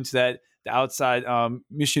roll through into the outside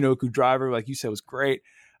Michinoku driver, like you said, was great.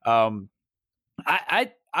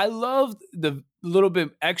 I loved the little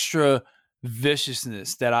bit extra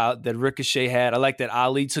viciousness that Ricochet had. I like that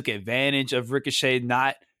Ali took advantage of Ricochet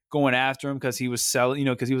not going after him because he was selling,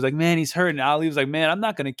 because he was like, man, he's hurt. And Ali was like, man, I'm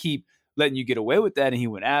not going to keep letting you get away with that. And he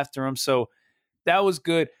went after him. So that was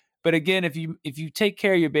good. But again, if you take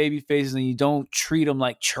care of your baby faces and you don't treat them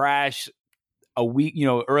like trash a week,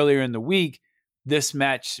 earlier in the week, this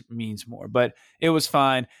match means more. But it was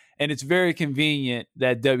fine. And it's very convenient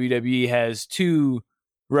that WWE has two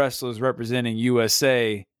wrestlers representing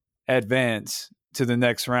USA advance to the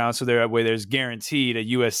next round. So that way there's guaranteed a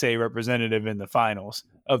USA representative in the finals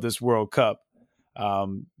of this World Cup,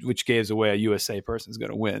 which gives away a USA person is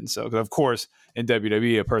going to win. So, of course, in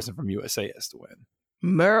WWE, a person from USA has to win.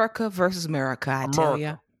 America versus America, I tell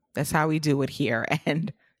you. That's how we do it here.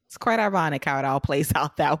 And it's quite ironic how it all plays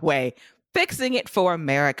out that way. Fixing it for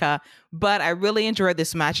America. But I really enjoyed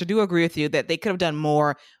this match. I do agree with you that they could have done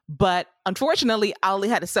more. But unfortunately, Ali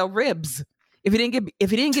had to sell ribs if he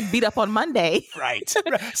didn't get beat up on Monday. Right.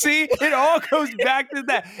 See, it all goes back to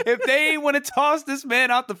that. If they want to toss this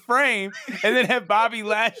man out the frame and then have Bobby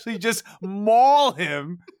Lashley just maul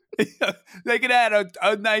him, they could add a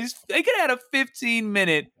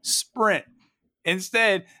 15-minute sprint.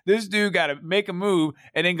 Instead, this dude got to make a move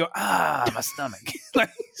and then go, my stomach. Like,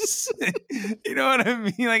 you know what I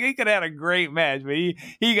mean? Like, he could have had a great match, but he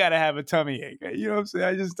got to have a tummy ache. You know what I'm saying?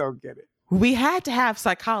 I just don't get it. We had to have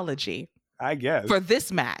psychology, I guess, for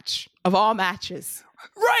this match of all matches.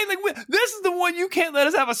 Right. Like, this is the one you can't let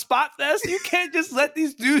us have a spot fest. You can't just let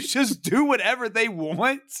these dudes just do whatever they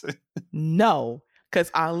want. No, because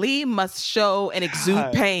Ali must show and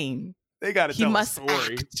exude pain. They got to tell a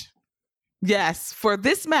story. Act. Yes, for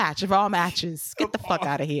this match of all matches. Get the fuck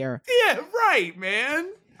out of here. Yeah, right,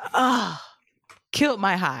 man. Killed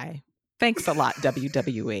my high. Thanks a lot,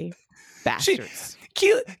 WWE. Bastards.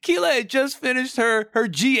 Keela had just finished her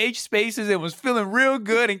GH spaces and was feeling real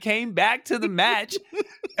good and came back to the match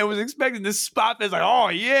and was expecting this spot that's like, oh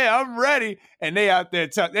yeah, I'm ready. And they out there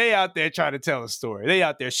trying to tell a story. They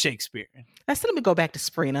out there Shakespearean. So let me go back to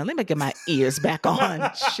Sprina. Let me get my ears back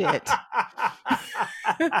on. Shit.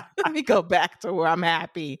 Let me go back to where I'm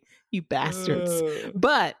happy, you bastards.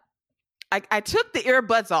 But I took the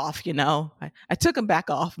earbuds off, you know. I took them back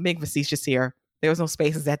off. I'm being facetious here. There was no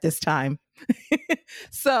spaces at this time.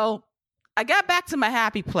 So I got back to my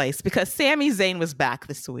happy place because Sami Zayn was back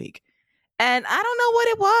this week. And I don't know what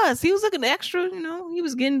it was. He was looking extra, you know. He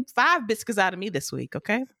was getting 5 biscuits out of me this week,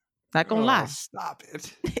 okay? Not gonna lie. Stop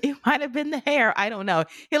it. It might have been the hair. I don't know.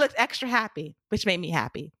 He looked extra happy, which made me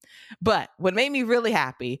happy. But what made me really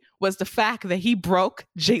happy was the fact that he broke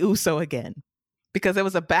Jey Uso again. Because it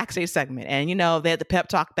was a backstage segment. And, you know, they had the pep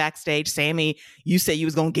talk backstage. Sami, you said you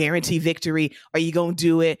was going to guarantee victory. Are you going to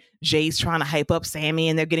do it? Jay's trying to hype up Sami,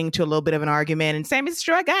 and they're getting into a little bit of an argument. And Sami's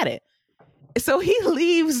sure, I got it. So he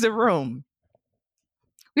leaves the room.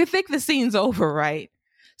 We think the scene's over, right?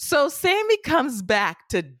 So Sami comes back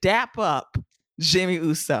to dap up Jimmy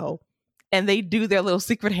Uso. And they do their little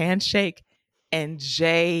secret handshake. And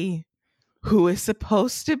Jay, who is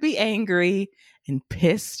supposed to be angry and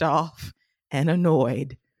pissed off and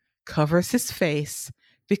annoyed, covers his face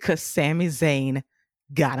because Sami Zayn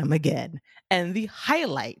got him again. And the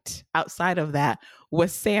highlight outside of that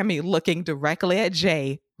was Sami looking directly at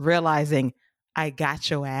Jay, realizing, I got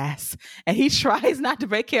your ass. And he tries not to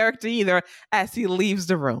break character either as he leaves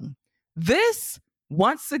the room. This,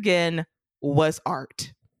 once again, was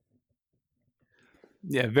art.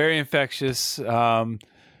 Yeah, very infectious.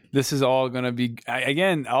 This is all going to be,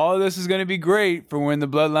 again, all of this is going to be great for when the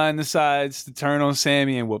bloodline decides to turn on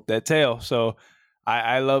Sami and whoop that tail. So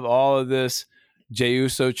I love all of this. Jey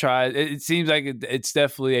Uso tries. It seems like it's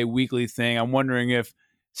definitely a weekly thing. I'm wondering if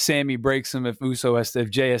Sami breaks him, if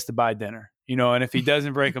Jay has to buy dinner, you know, and if he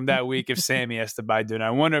doesn't break him that week, if Sami has to buy dinner. I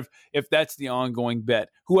wonder if that's the ongoing bet.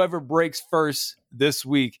 Whoever breaks first this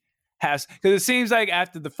week because it seems like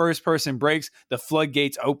after the first person breaks, the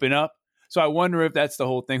floodgates open up. So I wonder if that's the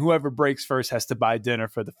whole thing. Whoever breaks first has to buy dinner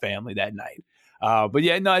for the family that night. But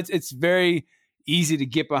yeah, no, it's very easy to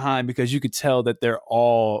get behind because you could tell that they're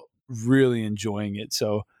all really enjoying it.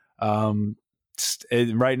 So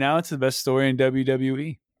right now, it's the best story in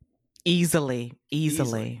WWE. Easily.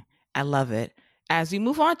 I love it. As we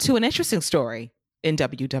move on to an interesting story in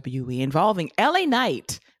WWE involving LA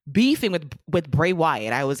Knight beefing with Bray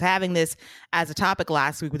Wyatt. I was having this as a topic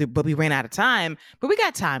last week, but we ran out of time. But we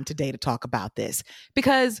got time today to talk about this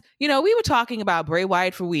because, you know, we were talking about Bray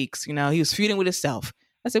Wyatt for weeks. You know, he was feuding with himself.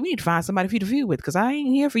 I said, we need to find somebody for you to feud with because I ain't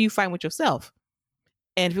here for you fighting with yourself.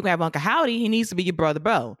 And if you're going to have Uncle Howdy, he needs to be your brother,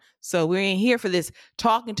 bro. So we ain't here for this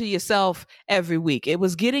talking to yourself every week. It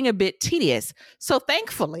was getting a bit tedious. So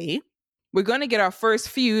thankfully, we're going to get our first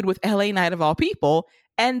feud with LA Knight of all people.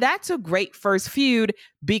 And that's a great first feud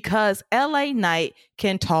because LA Knight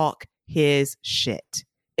can talk his shit.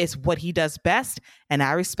 It's what he does best, and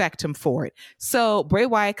I respect him for it. So Bray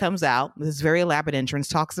Wyatt comes out with this very elaborate entrance,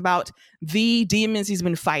 talks about the demons he's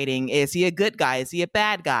been fighting. Is he a good guy? Is he a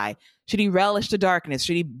bad guy? Should he relish the darkness?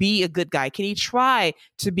 Should he be a good guy? Can he try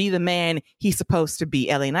to be the man he's supposed to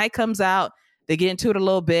be? LA Knight comes out. They get into it a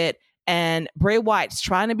little bit. And Bray Wyatt's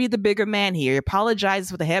trying to be the bigger man here. He apologizes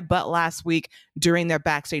for the headbutt last week during their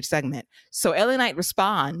backstage segment. So LA Knight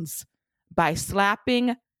responds by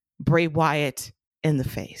slapping Bray Wyatt in the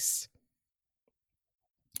face.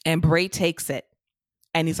 And Bray takes it.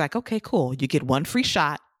 And he's like, okay, cool. You get one free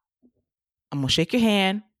shot. I'm going to shake your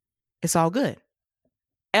hand. It's all good.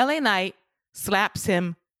 LA Knight slaps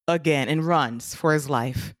him again and runs for his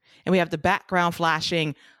life. And we have the background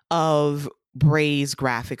flashing of Bray's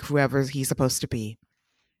graphic, whoever he's supposed to be.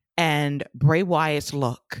 And Bray Wyatt's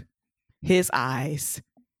look, his eyes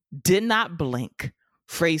did not blink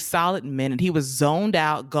for a solid minute. He was zoned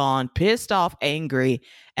out, gone, pissed off, angry.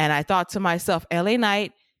 And I thought to myself, LA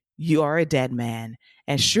Knight, you are a dead man.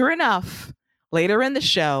 And sure enough, later in the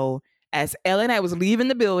show, as LA Knight was leaving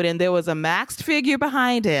the building, there was a maxed figure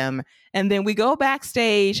behind him. And then we go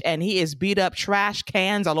backstage and he is beat up, trash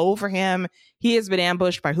cans all over him. He has been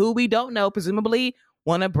ambushed by who we don't know, presumably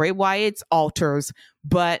one of Bray Wyatt's alters.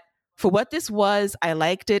 But for what this was, I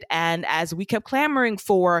liked it. And as we kept clamoring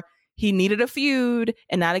for, he needed a feud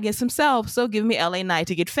and not against himself. So give me LA Knight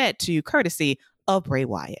to get fed to, courtesy of Bray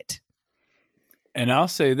Wyatt. And I'll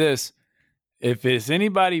say this. If it's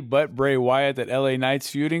anybody but Bray Wyatt that LA Knight's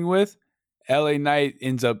feuding with, LA Knight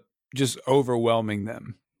ends up just overwhelming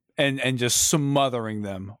them and just smothering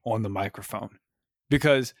them on the microphone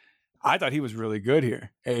because I thought he was really good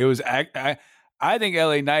here. It was I think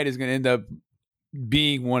LA Knight is going to end up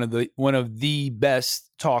being one of the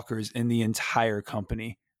best talkers in the entire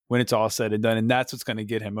company when it's all said and done, and that's what's going to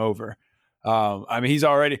get him over. I mean, he's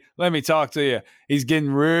already, let me talk to you. He's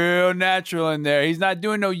getting real natural in there. He's not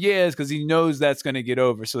doing no yes because he knows that's going to get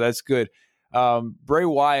over. So that's good. Bray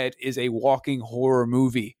Wyatt is a walking horror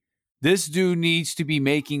movie. This dude needs to be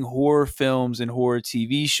making horror films and horror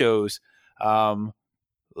TV shows.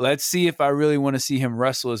 Let's see if I really want to see him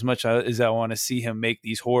wrestle as much as I want to see him make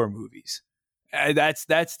these horror movies. That's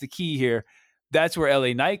the key here. That's where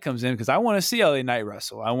LA Knight comes in, because I want to see LA Knight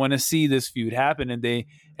wrestle. I want to see this feud happen,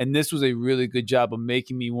 and this was a really good job of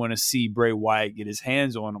making me want to see Bray Wyatt get his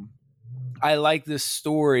hands on him. I like this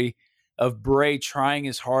story of Bray trying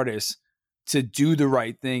his hardest to do the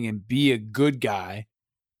right thing and be a good guy,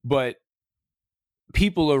 but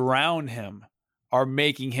people around him are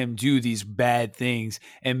making him do these bad things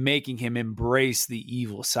and making him embrace the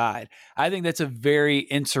evil side. I think that's a very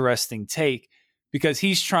interesting take, because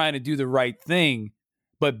he's trying to do the right thing,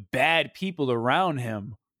 but bad people around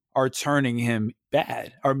him are turning him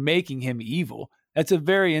bad, are making him evil. That's a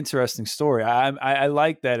very interesting story. I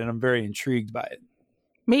like that, and I'm very intrigued by it.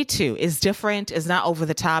 Me too. It's different. It's not over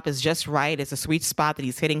the top. It's just right. It's a sweet spot that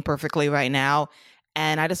he's hitting perfectly right now.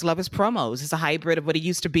 And I just love his promos. It's a hybrid of what he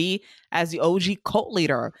used to be as the OG cult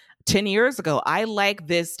leader 10 years ago. I like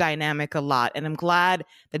this dynamic a lot. And I'm glad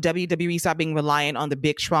that WWE stopped being reliant on the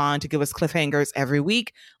Big Tron to give us cliffhangers every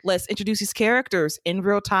week. Let's introduce these characters in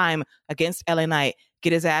real time against LA Knight.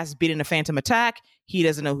 Get his ass beat in a phantom attack. He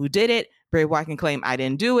doesn't know who did it. Bray Wyatt can claim, I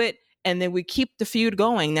didn't do it. And then we keep the feud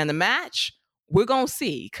going. Then the match, we're going to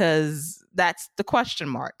see, because that's the question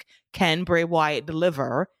mark. Can Bray Wyatt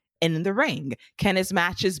deliver in the ring? Can his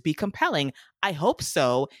matches be compelling? I hope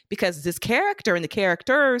so, because this character and the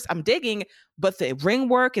characters I'm digging, but the ring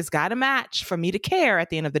work has got to match for me to care at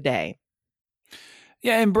the end of the day.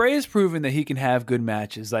 Yeah, and Bray has proven that he can have good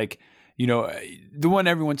matches. Like, you know, the one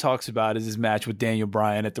everyone talks about is his match with Daniel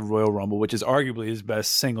Bryan at the Royal Rumble, which is arguably his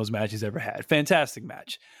best singles match he's ever had. Fantastic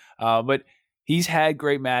match. But he's had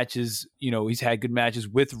great matches. You know, he's had good matches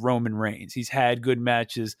with Roman Reigns. He's had good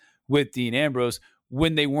matches with Dean Ambrose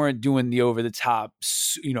when they weren't doing the over-the-top,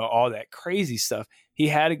 you know, all that crazy stuff. He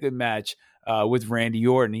had a good match with Randy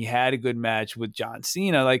Orton. He had a good match with John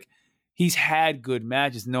Cena. Like, he's had good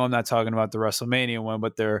matches. No, I'm not talking about the WrestleMania one,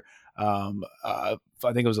 but they're, I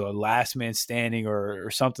think it was a last man standing or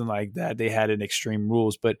something like that. They had an Extreme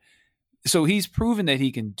Rules. But so he's proven that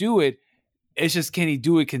he can do it. It's just, can he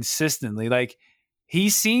do it consistently? Like, he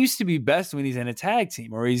seems to be best when he's in a tag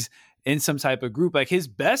team or he's in some type of group. Like, his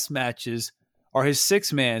best matches are his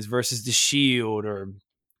 6-mans versus The Shield, or,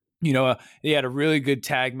 you know, he had a really good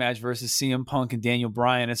tag match versus CM Punk and Daniel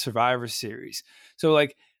Bryan at Survivor Series. So,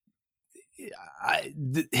 like,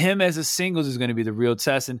 him as a singles is going to be the real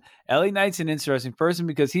test. And LA Knight's an interesting person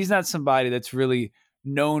because he's not somebody that's really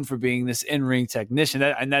known for being this in-ring technician.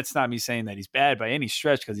 And that's not me saying that he's bad by any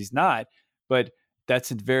stretch, because he's not. But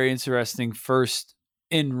that's a very interesting first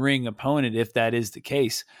in-ring opponent if that is the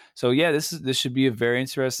case. So, yeah, this should be a very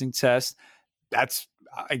interesting test. That's,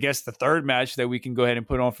 I guess, the third match that we can go ahead and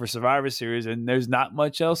put on for Survivor Series. And there's not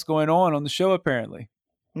much else going on the show, apparently.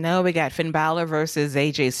 No, we got Finn Balor versus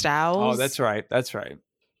AJ Styles. Oh, that's right. That's right.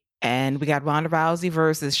 And we got Ronda Rousey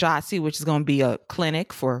versus Shotzi, which is going to be a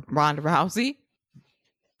clinic for Ronda Rousey.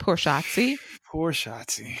 Poor Shotzi. Poor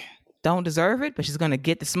Shotzi. Don't deserve it, but she's going to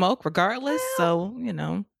get the smoke regardless. So, you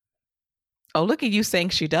know. Oh, look at you saying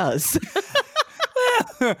she does.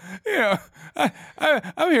 You know,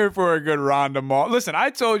 I'm here for a good Ronda maul. Listen,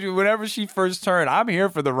 I told you whenever she first turned, I'm here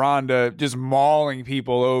for the Ronda just mauling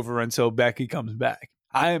people over until Becky comes back.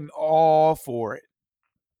 I am all for it.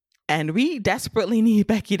 And we desperately need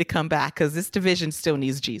Becky to come back, because this division still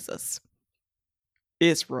needs Jesus.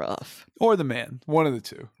 It's rough. Or the man. One of the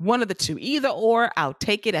two. One of the two. Either or, I'll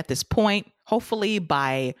take it at this point. Hopefully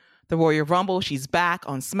by the Royal Rumble, she's back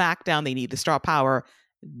on SmackDown. They need the star power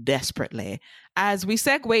desperately. As we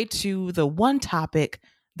segue to the one topic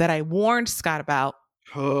that I warned Scott about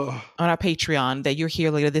on our Patreon, that you're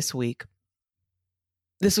here later this week.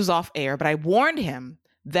 This was off air, but I warned him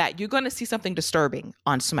that you're going to see something disturbing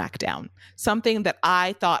on SmackDown. Something that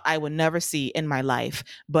I thought I would never see in my life,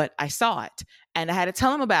 but I saw it. And I had to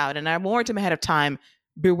tell him about it, and I warned him ahead of time,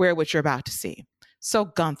 beware what you're about to see. So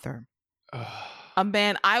Gunther, a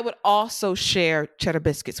man I would also share cheddar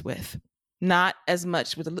biscuits with. Not as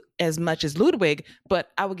much as Ludwig, but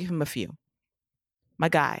I would give him a few. My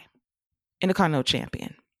guy, Intercontinental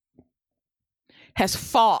Champion, has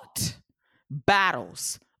fought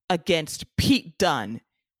battles against Pete Dunne,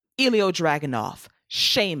 Ilya Dragunov,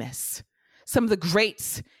 Sheamus, some of the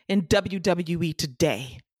greats in WWE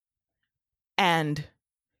today. And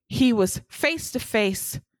he was face to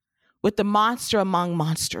face with the monster among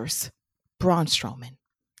monsters, Braun Strowman.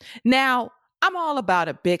 Now, I'm all about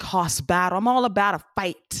a big horse battle. I'm all about a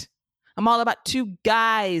fight. I'm all about two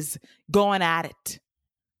guys going at it.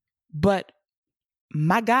 But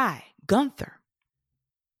my guy, Gunther,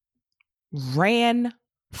 ran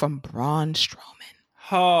from Braun Strowman.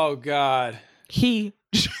 Oh, God. He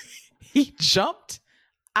jumped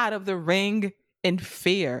out of the ring in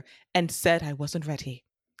fear and said, I wasn't ready.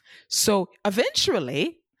 So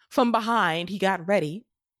eventually, from behind, he got ready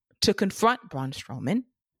to confront Braun Strowman.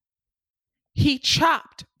 He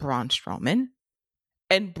chopped Braun Strowman,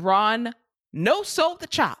 and Braun no-sold the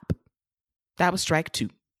chop. That was strike 2.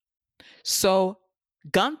 So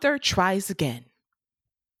Gunther tries again.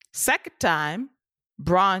 Second time,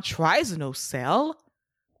 Braun tries a no-sell,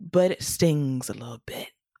 but it stings a little bit.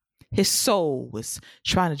 His soul was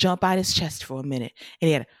trying to jump out his chest for a minute, and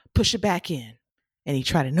he had to push it back in, and he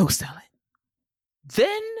tried to no-sell it.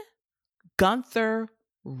 Then Gunther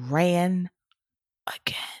ran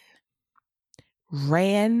again.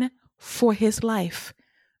 Ran for his life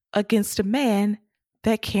against a man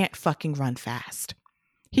that can't fucking run fast.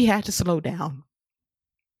 He had to slow down.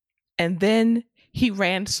 And then he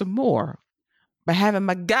ran some more by having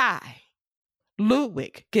my guy,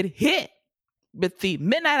 Ludwig, get hit with the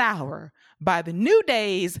midnight hour by the New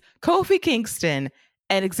Day's Kofi Kingston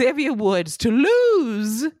and Xavier Woods to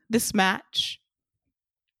lose this match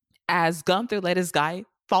as Gunther let his guy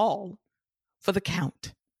fall for the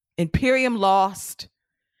count. Imperium lost,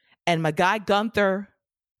 and my guy Gunther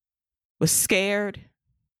was scared.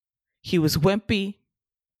 He was wimpy.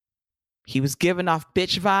 He was giving off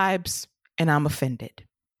bitch vibes, and I'm offended.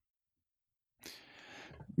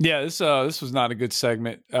 Yeah, this was not a good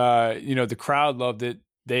segment. The crowd loved it.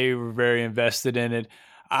 They were very invested in it.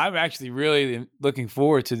 I'm actually really looking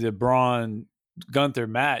forward to the Braun Gunther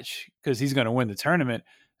match because he's going to win the tournament.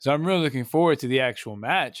 So I'm really looking forward to the actual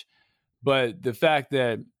match. But the fact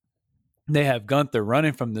that they have Gunther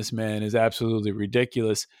running from this man is absolutely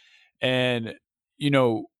ridiculous. And,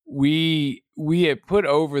 we had put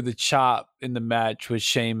over the chop in the match with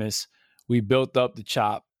Sheamus. We built up the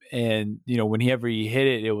chop. And, whenever he hit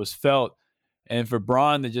it, it was felt. And for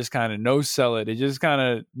Braun to just kind of no-sell it, it just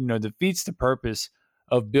kind of, defeats the purpose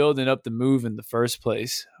of building up the move in the first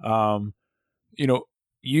place.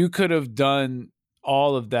 You could have done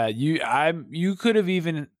all of that. You could have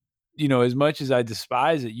even, as much as I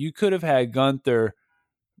despise it, you could have had Gunther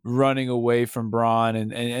running away from Braun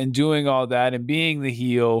and doing all that and being the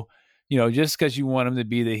heel, just because you want him to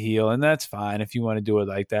be the heel. And that's fine if you want to do it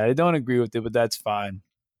like that. I don't agree with it, but that's fine.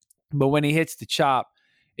 But when he hits the chop,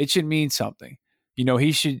 it should mean something.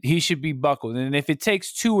 He should be buckled. And if it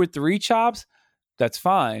takes 2 or 3 chops, that's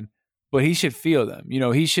fine. But he should feel them.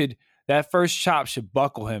 That first chop should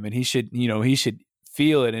buckle him, and he should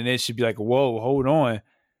feel it, and it should be like, whoa, hold on.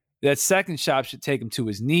 That second chop should take him to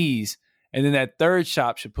his knees, and then that third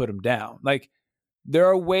chop should put him down. Like, there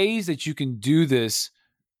are ways that you can do this,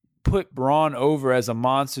 put Braun over as a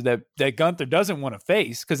monster that Gunther doesn't want to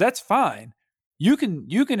face, because that's fine. You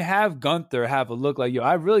can have Gunther have a look like,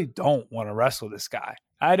 I really don't want to wrestle this guy.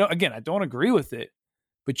 I don't agree with it.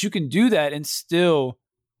 But you can do that and still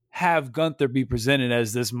have Gunther be presented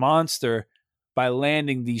as this monster by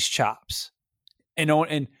landing these chops.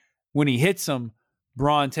 And when he hits him,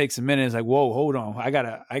 Braun takes a minute and is like, whoa, hold on.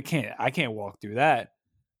 I can't walk through that.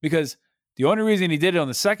 Because the only reason he did it on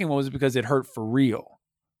the second one was because it hurt for real.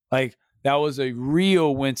 Like, that was a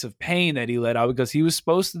real wince of pain that he let out because he was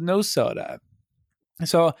supposed to no-sell that.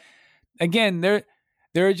 So again,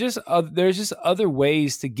 there's just other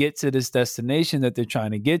ways to get to this destination that they're trying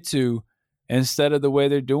to get to instead of the way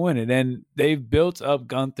they're doing it. And they've built up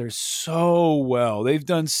Gunther so well. They've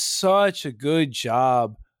done such a good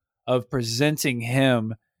job of presenting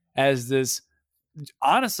him as this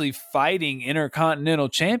honestly fighting intercontinental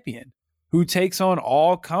champion who takes on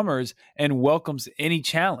all comers and welcomes any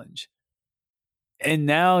challenge. And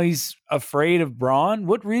now he's afraid of Braun.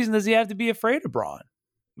 What reason does he have to be afraid of Braun?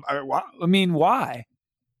 I mean, why?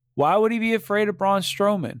 Why would he be afraid of Braun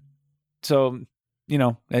Strowman? So,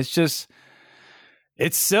 it's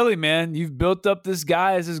silly, man. You've built up this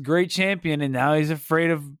guy as this great champion, and now he's afraid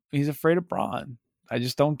of Braun. I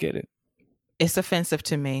just don't get it. It's offensive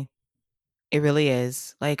to me. It really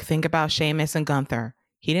is. Like, think about Sheamus and Gunther.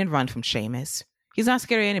 He didn't run from Sheamus. He's not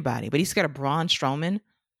scared of anybody, but he's scared of Braun Strowman,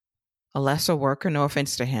 a lesser worker, no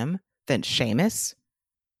offense to him, than Sheamus.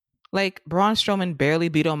 Like, Braun Strowman barely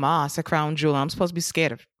beat Omos at Crown Jewel. I'm supposed to be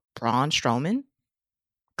scared of Braun Strowman?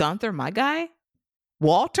 Gunther, my guy?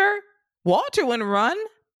 Walter? Walter wouldn't run.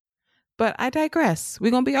 But I digress.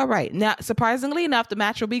 We're going to be all right. Now, surprisingly enough, the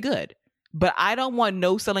match will be good. But I don't want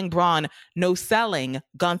no selling Braun, no selling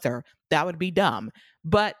Gunther. That would be dumb.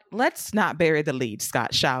 But let's not bury the lead,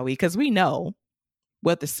 Scott, shall we? Because we know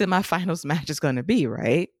what the semifinals match is going to be,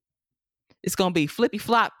 right? It's going to be Flippy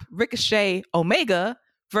Flop, Ricochet, Omega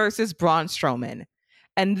versus Braun Strowman.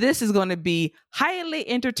 And this is going to be highly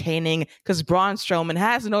entertaining because Braun Strowman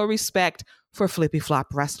has no respect for Flippy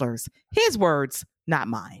Flop wrestlers. His words, not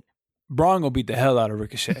mine. Braun gonna beat the hell out of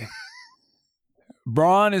Ricochet.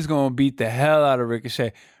 Braun is gonna beat the hell out of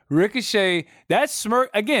Ricochet. Ricochet, that smirk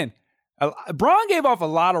again. Braun gave off a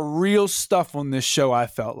lot of real stuff on this show. I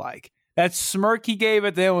felt like that smirk he gave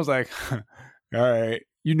at the end was like, "All right,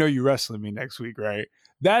 you know you wrestling me next week, right?"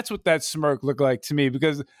 That's what that smirk looked like to me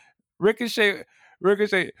because Ricochet,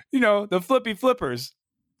 you know, the flippy flippers.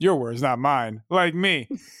 Your words, not mine. Like me.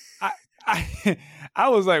 I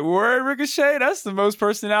was like, word, Ricochet, that's the most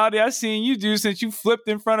personality I've seen you do since you flipped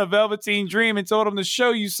in front of Velveteen Dream and told him to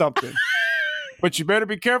show you something. But you better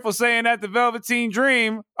be careful saying that to Velveteen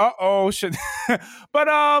Dream. Uh-oh. But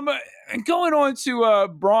going on to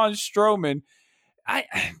Braun Strowman,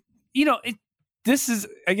 this is,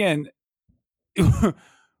 again,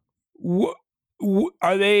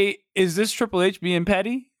 is this Triple H being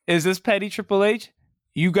petty? Is this petty Triple H?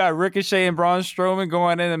 You got Ricochet and Braun Strowman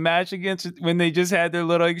going in a match against when they just had their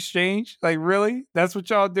little exchange? Like, really? That's what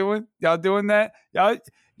y'all doing? Y'all doing that?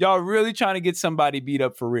 Y'all really trying to get somebody beat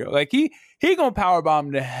up for real? Like, he gonna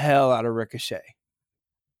powerbomb the hell out of Ricochet.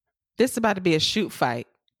 This is about to be a shoot fight.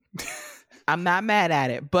 I'm not mad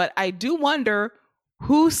at it, but I do wonder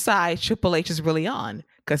whose side Triple H is really on.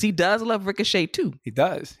 Because he does love Ricochet too. He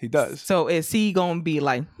does. So is he gonna be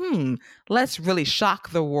like, let's really shock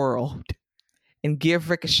the world and give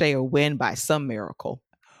Ricochet a win by some miracle?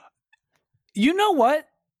 You know what?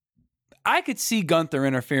 I could see Gunther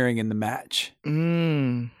interfering in the match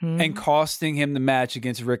and costing him the match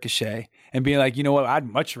against Ricochet and being like, you know what? I'd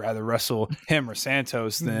much rather wrestle him or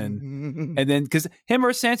Santos than, and then because him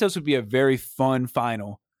or Santos would be a very fun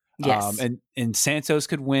final. Yes. And Santos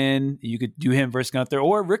could win. You could do him versus Gunther,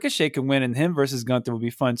 or Ricochet could win and him versus Gunther would be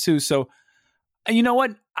fun too. So, you know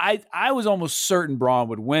what? I was almost certain Braun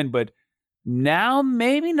would win, but now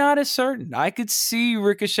maybe not as certain. I could see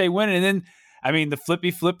Ricochet winning. And then, I mean, the flippy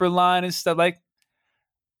flipper line and stuff, like,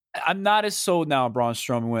 I'm not as sold now on Braun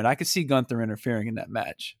Strowman win. I could see Gunther interfering in that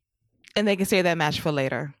match. And they can save that match for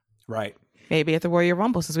later. Right. Maybe at the Royal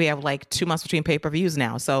Rumble, since we have like 2 months between pay-per-views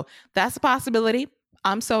now. So that's a possibility.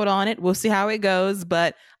 I'm sold on it. We'll see how it goes,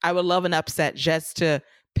 but I would love an upset just to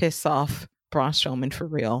piss off Braun Strowman for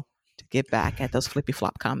real, to get back at those flippy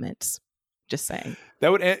flop comments. Just saying.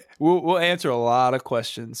 That would we'll answer a lot of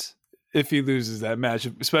questions if he loses that match,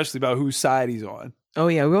 especially about whose side he's on. Oh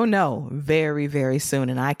yeah, we'll know very, very soon,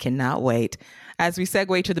 and I cannot wait. As we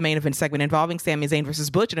segue to the main event segment involving Sami Zayn versus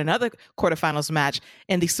Butch in another quarterfinals match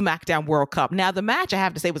in the SmackDown World Cup. Now, the match, I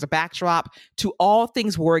have to say, was a backdrop to all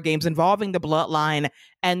things War Games involving the Bloodline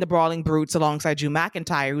and the Brawling Brutes alongside Drew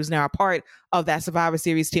McIntyre, who's now a part of that Survivor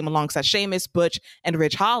Series team alongside Sheamus, Butch, and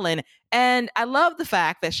Ridge Holland. And I love the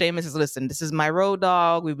fact that Sheamus has listened. This is my road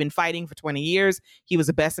dog. We've been fighting for 20 years. He was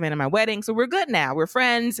the best man at my wedding. So we're good now. We're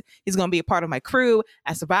friends. He's going to be a part of my crew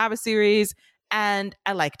at Survivor Series. And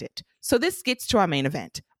I liked it. So this gets to our main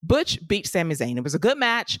event. Butch beat Sami Zayn. It was a good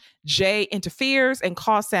match. Jay interferes and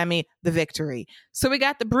costs Sami the victory. So we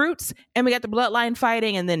got the Brutes and we got the Bloodline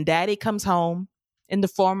fighting. And then Daddy comes home in the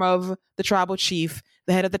form of the tribal chief,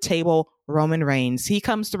 the head of the table, Roman Reigns. He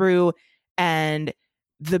comes through and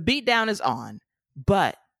the beatdown is on.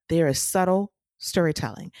 But there is subtle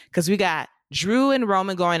storytelling because we got Drew and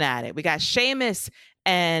Roman going at it. We got Sheamus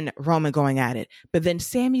and Roman going at it. But then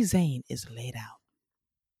Sami Zayn is laid out.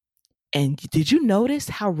 And did you notice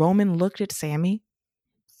how Roman looked at Sami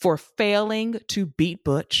for failing to beat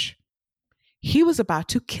Butch? He was about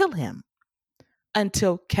to kill him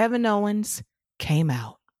until Kevin Owens came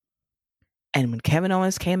out. And when Kevin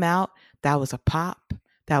Owens came out, that was a pop.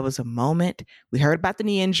 That was a moment. We heard about the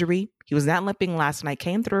knee injury. He was not limping last night,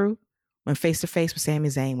 came through, went face to face with Sami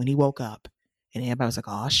Zayn when he woke up. And everybody was like,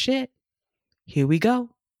 oh shit, here we go.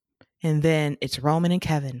 And then it's Roman and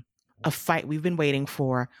Kevin. A fight we've been waiting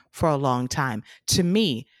for a long time. To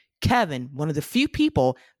me, Kevin, one of the few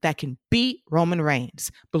people that can beat Roman Reigns,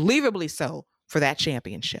 believably so, for that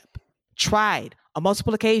championship. Tried on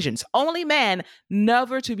multiple occasions. Only man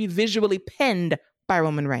never to be visually pinned by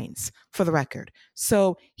Roman Reigns, for the record.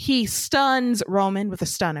 So he stuns Roman with a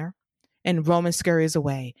stunner, and Roman scurries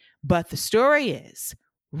away. But the story is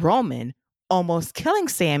Roman almost killing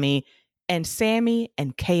Sami, and Sami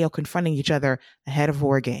and KO confronting each other ahead of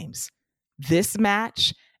War Games. this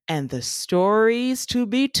match and the stories to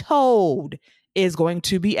be told is going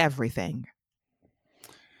to be everything.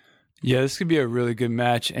 Yeah, this could be a really good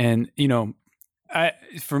match. And,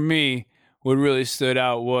 for me, what really stood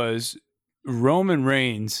out was Roman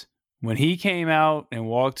Reigns. When he came out and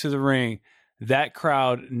walked to the ring, that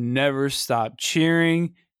crowd never stopped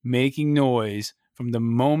cheering, making noise from the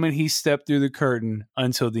moment he stepped through the curtain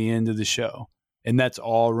until the end of the show. And that's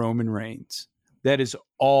all Roman Reigns. That is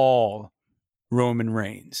all Roman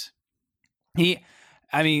Reigns. I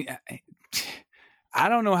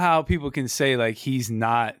don't know how people can say like he's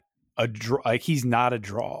not a draw. Like he's not a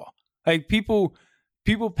draw. Like people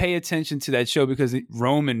pay attention to that show because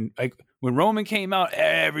Roman, like when Roman came out,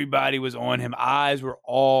 everybody was on him. Eyes were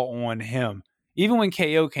all on him. Even when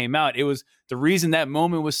KO came out, it was the reason that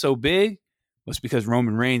moment was so big was because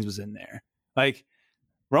Roman Reigns was in there. Like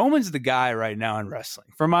Roman's the guy right now in wrestling.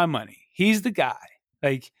 For my money, he's the guy.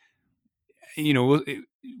 Like,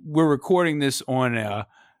 we're recording this on regular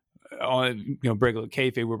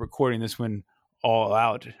kayfabe. We're recording this when All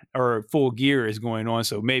Out or Full Gear is going on.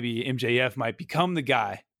 So maybe MJF might become the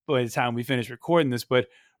guy by the time we finish recording this. But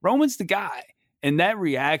Roman's the guy, and that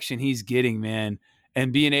reaction he's getting, man,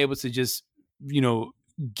 and being able to just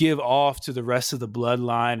give off to the rest of the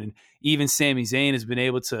bloodline, and even Sami Zayn has been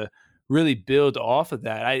able to really build off of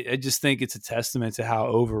that. I just think it's a testament to how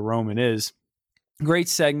over Roman is. Great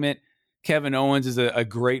segment. Kevin Owens is a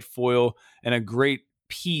great foil and a great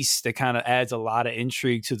piece that kind of adds a lot of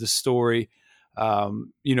intrigue to the story. I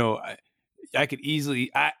could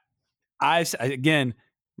easily, again,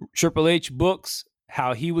 Triple H books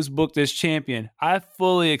how he was booked as champion. I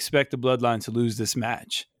fully expect the Bloodline to lose this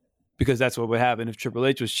match because that's what would happen if Triple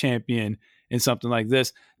H was champion in something like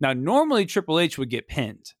this. Now, normally Triple H would get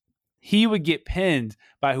pinned. He would get pinned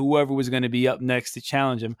by whoever was going to be up next to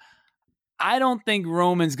challenge him. I don't think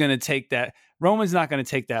Roman's going to take that. Roman's not going to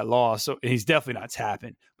take that loss. So he's definitely not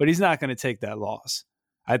tapping, but he's not going to take that loss.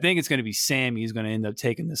 I think it's going to be Sami who's going to end up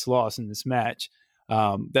taking this loss in this match.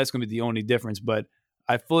 That's going to be the only difference, but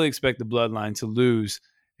I fully expect the Bloodline to lose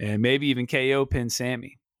and maybe even KO pin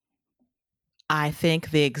Sami. I think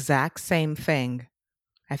the exact same thing.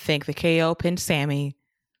 I think the KO pin Sami.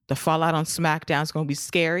 The fallout on SmackDown is going to be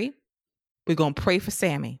scary. We're going to pray for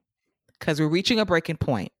Sami because we're reaching a breaking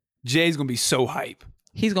point. Jay's going to be so hype.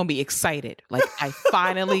 He's going to be excited. Like, I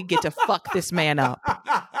finally get to fuck this man up.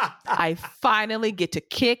 I finally get to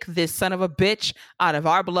kick this son of a bitch out of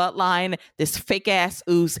our bloodline, this fake ass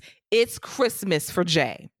ooze. It's Christmas for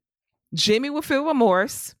Jay. Jimmy will feel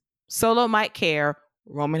remorse. Solo might care.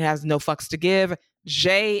 Roman has no fucks to give.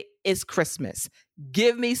 Jay is Christmas.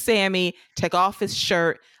 Give me Sami. Take off his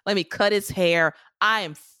shirt. Let me cut his hair. I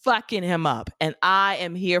am fucking him up. And I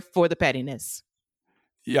am here for the pettiness.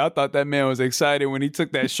 Yeah, I thought that man was excited when he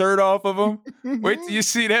took that shirt off of him. Wait till you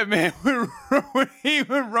see that man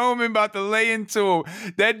when Roman about to lay into him.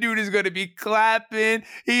 That dude is going to be clapping.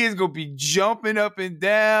 He is going to be jumping up and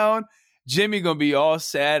down. Jimmy going to be all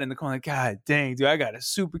sad in the corner. Like, God dang, dude, I got to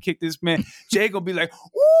super kick this man. Jay going to be like,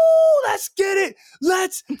 woo, let's get it.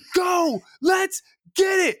 Let's go. Let's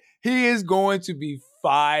get it. He is going to be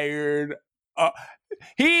fired up.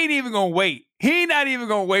 He ain't even going to wait. He not even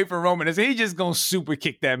going to wait for Roman. He just going to super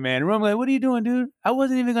kick that man. Roman like, what are you doing, dude? I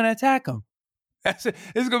wasn't even going to attack him. It's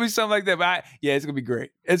going to be something like that. But it's going to be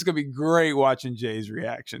great. It's going to be great watching Jay's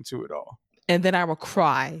reaction to it all. And then I will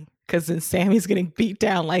cry because then Sami's getting beat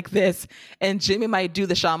down like this. And Jimmy might do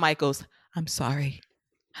the Shawn Michaels. I'm sorry.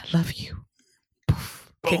 I love you.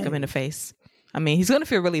 Poof, kick him in the face. I mean, he's going to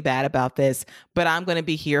feel really bad about this, but I'm going to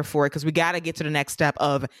be here for it because we got to get to the next step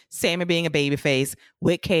of Sami being a babyface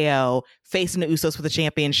with KO, facing the Usos for the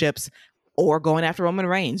championships, or going after Roman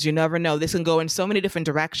Reigns. You never know. This can go in so many different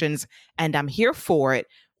directions, and I'm here for it,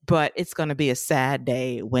 but it's going to be a sad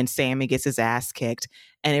day when Sami gets his ass kicked,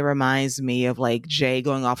 and it reminds me of like Jay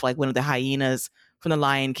going off like one of the hyenas from The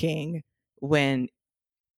Lion King when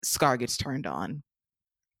Scar gets turned on.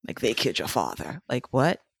 Like, they killed your father. Like,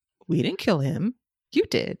 what? We didn't kill him. You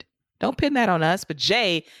did. Don't pin that on us. But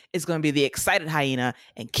Jay is going to be the excited hyena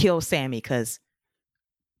and kill Sami because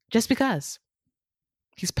he's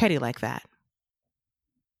petty like that.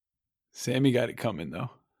 Sami got it coming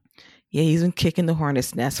though. Yeah, he's been kicking the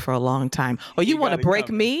hornet's nest for a long time. Oh, you want to break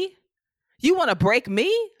me? You want to break me?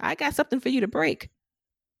 I got something for you to break.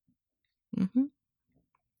 Mm-hmm.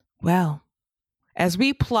 Well, as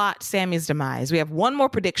we plot Sami's demise, we have one more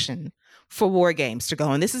prediction for War Games to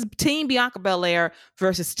go. And this is Team Bianca Belair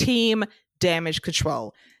versus Team Damage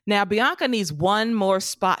Control. Now, Bianca needs one more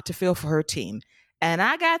spot to fill for her team. And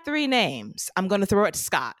I got 3 names. I'm going to throw it to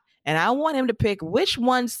Scott. And I want him to pick which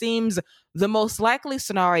one seems the most likely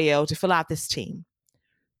scenario to fill out this team.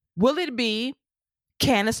 Will it be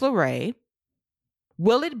Candice LeRae?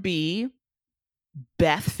 Will it be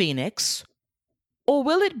Beth Phoenix? Or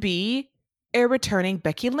will it be a returning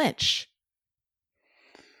Becky Lynch?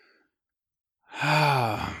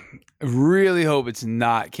 I really hope it's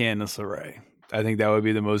not Candice LeRae. I think that would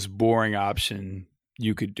be the most boring option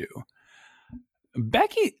you could do.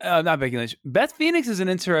 Not Becky Lynch. Beth Phoenix is an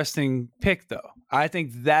interesting pick, though. I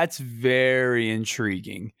think that's very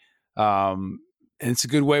intriguing. And it's a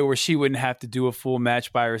good way where she wouldn't have to do a full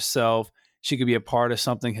match by herself. She could be a part of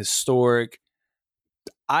something historic.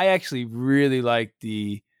 I actually really like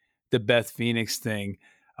the Beth Phoenix thing.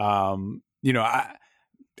 I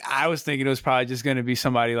was thinking it was probably just going to be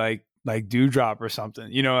somebody like Doudrop or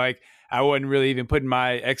something. I wasn't really even putting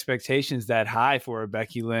my expectations that high for a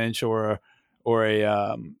Becky Lynch or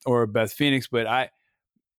a Beth Phoenix, but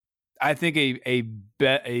I think a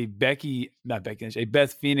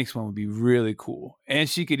Beth Phoenix one would be really cool, and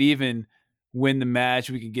she could even win the match.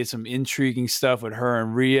 We could get some intriguing stuff with her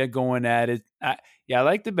and Rhea going at it. I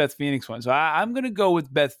like the Beth Phoenix one, so I'm going to go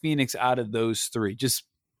with Beth Phoenix out of those three. Just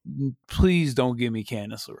please don't give me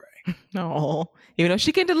Candice LeRae. No, even though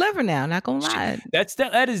she can deliver now, not gonna lie.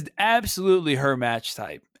 That is absolutely her match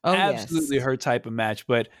type. Oh, absolutely yes. her type of match,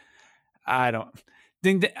 but I don't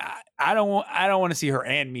think that I don't want to see her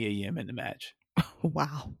and Mia Yim in the match.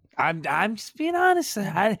 Wow. I'm just being honest.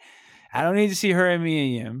 I don't need to see her and Mia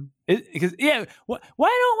Yim. Because why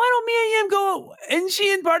don't Mia Yim go? Isn't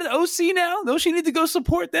she in part of the OC now? Don't she need to go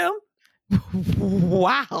support them?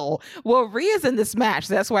 Wow. Well, Rhea's in this match.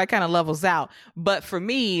 So that's why it kind of levels out. But for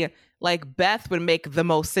me, like, Beth would make the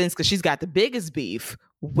most sense because she's got the biggest beef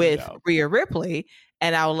with Rhea Ripley,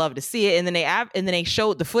 and I would love to see it. And then they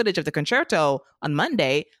showed the footage of the concerto on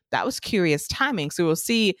Monday. That was curious timing. So we'll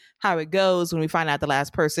see how it goes when we find out the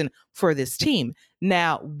last person for this team.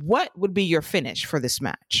 Now, what would be your finish for this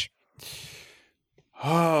match?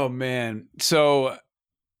 Oh man. So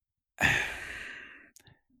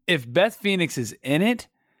if Beth Phoenix is in it,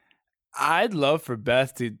 I'd love for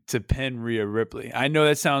Beth to pin Rhea Ripley. I know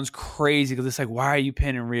that sounds crazy because it's like, why are you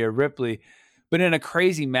pinning Rhea Ripley? But in a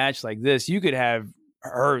crazy match like this, you could have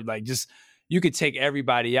her you could take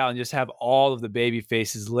everybody out and just have all of the baby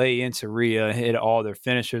faces lay into Rhea and hit all their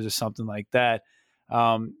finishers or something like that.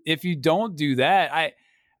 If you don't do that, I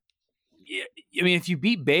mean, if you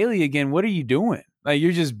beat Bayley again, what are you doing? Like,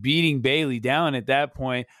 you're just beating Bayley down at that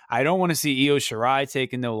point. I don't want to see Io Shirai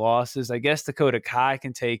taking no losses. I guess Dakota Kai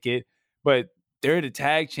can take it, but they're the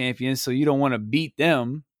tag champions, so you don't want to beat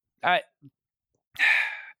them. I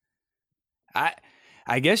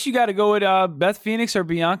guess you got to go with Beth Phoenix or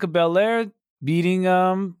Bianca Belair beating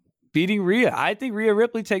Rhea. I think Rhea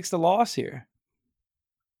Ripley takes the loss here.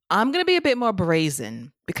 I'm going to be a bit more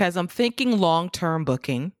brazen because I'm thinking long-term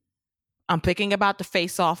booking. I'm thinking about the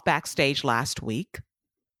face-off backstage last week.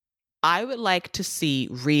 I would like to see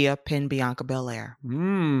Rhea pin Bianca Belair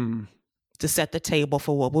to set the table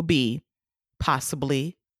for what will be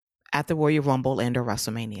possibly at the Royal Rumble and or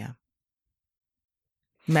WrestleMania.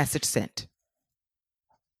 Message sent.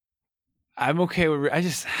 I'm okay with. I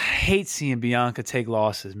just hate seeing Bianca take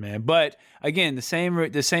losses, man. But again, the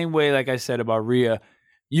same way, like I said about Rhea,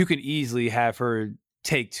 you could easily have her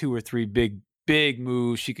take 2 or 3 big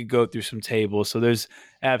moves. She could go through some tables. So there's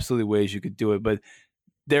absolutely ways you could do it. But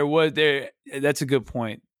that's a good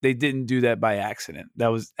point. They didn't do that by accident. That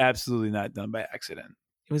was absolutely not done by accident.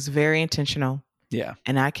 It was very intentional. Yeah.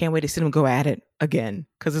 And I can't wait to see them go at it again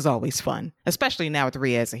because it's always fun, especially now with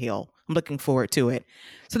Rhea as a heel. I'm looking forward to it.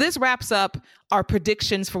 So this wraps up our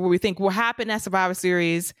predictions for what we think will happen at Survivor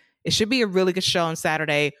Series. It should be a really good show on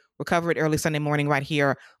Saturday. We'll cover it early Sunday morning right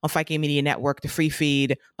here on Fight Game Media Network, the free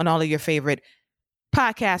feed on all of your favorite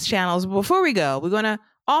podcast channels. But before we go, we're going to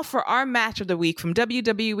offer our match of the week from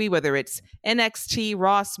WWE, whether it's NXT,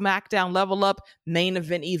 Raw, SmackDown, Level Up, Main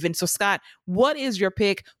Event even. So Scott, what is your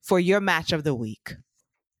pick for your match of the week?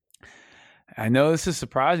 I know this is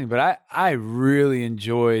surprising, but I really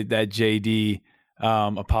enjoyed that JD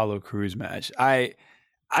Apollo Crews match. I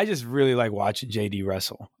just really like watching JD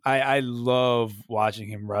wrestle. I love watching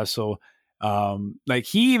him wrestle. Like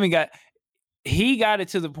he got it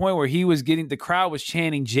to the point where the crowd was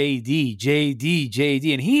chanting JD, JD,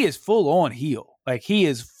 JD, and he is full on heel. Like he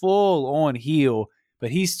is full on heel,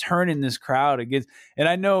 but he's turning this crowd against. And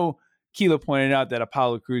I know Keela pointed out that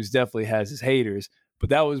Apollo Crews definitely has his haters, but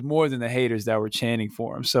that was more than the haters that were chanting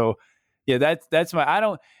for him. So yeah, that's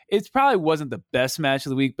it probably wasn't the best match of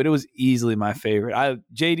the week, but it was easily my favorite.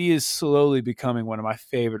 JD is slowly becoming one of my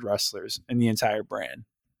favorite wrestlers in the entire brand.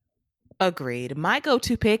 Agreed. My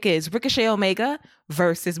go-to pick is Ricochet Omega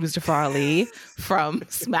versus Mustafa Ali from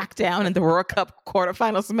SmackDown in the World Cup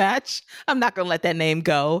quarterfinals match. I'm not going to let that name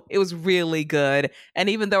go. It was really good. And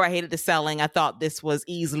even though I hated the selling, I thought this was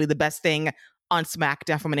easily the best thing on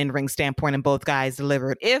SmackDown from an in-ring standpoint, and both guys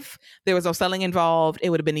delivered. If there was no selling involved,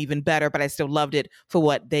 it would have been even better, but I still loved it for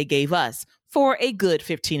what they gave us for a good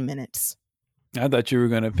 15 minutes. I thought you were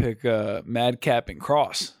going to pick Madcap and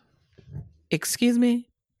Cross. Excuse me?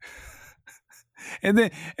 And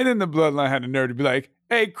then the Bloodline had the nerve to be like,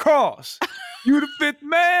 "Hey, Cross, you the fifth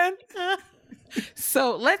man."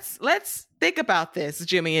 So let's think about this,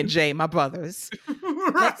 Jimmy and Jay, my brothers.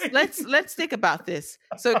 Right. Let's think about this.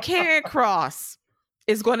 So Karrion Kross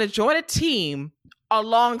is going to join a team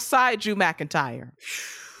alongside Drew McIntyre.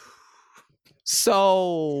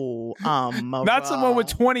 So not someone with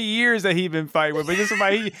 20 years that he'd been fighting with, but just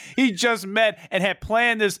somebody he just met and had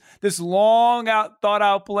planned this long thought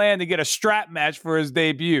out plan to get a strap match for his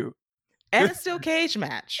debut. And a steel cage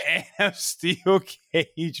match. And a steel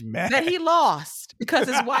cage match. That he lost because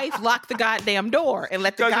his wife locked the goddamn door and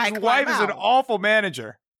let the guy climb out. His wife is an awful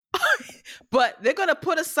manager. But they're going to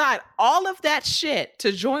put aside all of that shit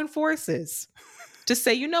to join forces to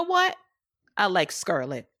say, you know what? I like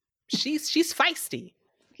Scarlett. She's feisty.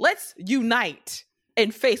 Let's unite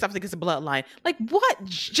and face off against the Bloodline. Like what?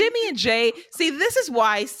 Jimmy and Jay. See, this is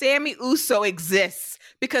why Sammy Uso exists,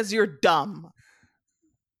 because you're dumb.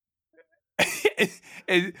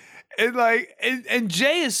 and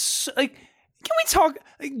Jay is like, can we talk?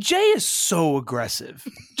 Like, Jay is so aggressive.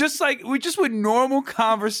 Just with normal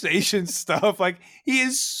conversation stuff. Like he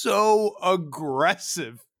is so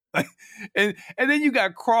aggressive. Like, and then you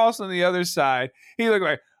got Cross on the other side. He looked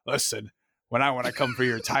like, listen, when I want to come for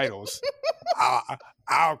your titles,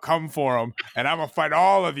 I'll come for them, and I'm gonna fight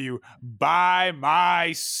all of you by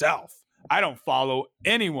myself. I don't follow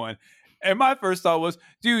anyone. And my first thought was,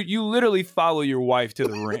 dude, you literally follow your wife to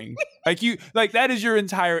the ring. Like that is your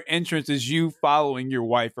entire entrance, is you following your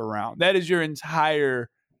wife around. That is your entire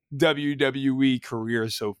WWE career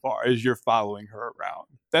so far, is you're following her around.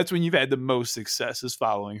 That's when you've had the most success, is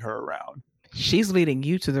following her around. She's leading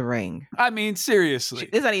you to the ring. I mean, seriously.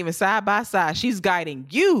 It's not even side by side. She's guiding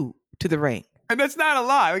you to the ring. And that's not a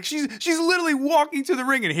lie. Like she's literally walking to the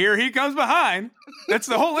ring, and here he comes behind. That's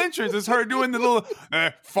the whole entrance. It's her doing the little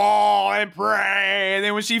fall and pray, and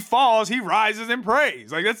then when she falls, he rises and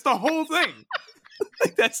prays. Like that's the whole thing.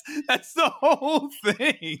 Like that's the whole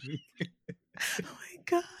thing. Oh my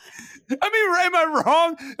God. I mean, am I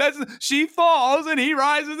wrong? She falls and he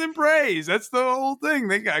rises and prays. That's the whole thing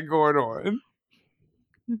they got going on.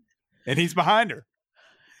 And he's behind her,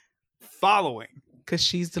 following. Because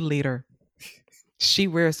she's the leader. She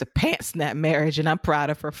wears the pants in that marriage, and I'm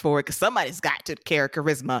proud of her for it, because somebody's got to carry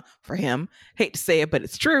charisma for him. Hate to say it, but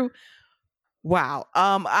it's true. Wow.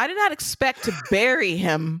 I did not expect to bury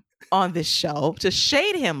him on this show, to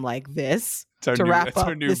shade him like this. That's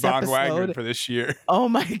our new Von Wagner for this year. Oh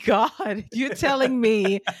my God. You're telling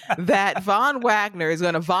me that Von Wagner is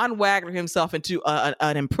going to Von Wagner himself into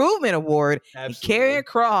an improvement award. Absolutely. And Karrion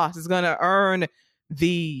Kross is going to earn the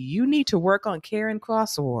You Need to Work on Karrion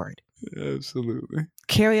Kross award. Absolutely.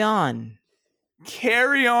 Carry on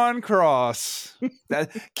Kross.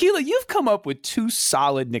 Keila, you've come up with 2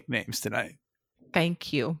 solid nicknames tonight.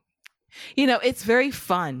 Thank you. You know, it's very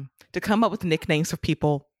fun to come up with nicknames for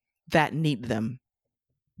people that need them,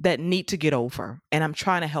 that need to get over. And I'm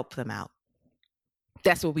trying to help them out.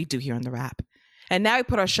 That's what we do here on The Wrap. And now we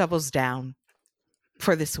put our shovels down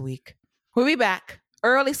for this week. We'll be back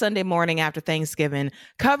early Sunday morning after Thanksgiving,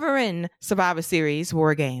 covering Survivor Series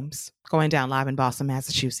War Games, going down live in Boston,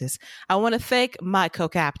 Massachusetts. I want to thank my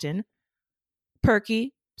co-captain,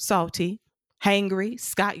 Perky, Salty, Hangry,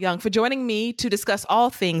 Scott Young, for joining me to discuss all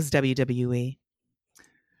things WWE.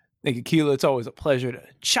 Thank you, Keila. It's always a pleasure to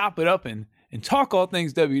chop it up and talk all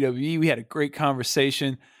things WWE. We had a great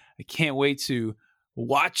conversation. I can't wait to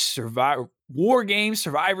watch War Games,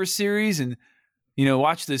 Survivor Series, and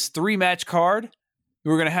watch this 3-match card.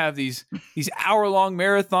 We're going to have these hour-long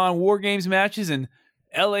marathon War Games matches, and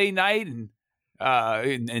LA Knight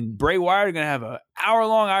and Bray Wyatt are going to have an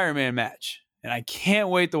hour-long Iron Man match. And I can't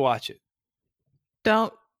wait to watch it.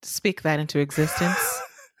 Don't speak that into existence.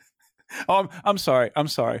 Oh, I'm sorry.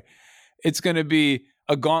 It's going to be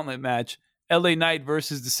a gauntlet match. LA Knight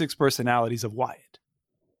versus the 6 personalities of Wyatt.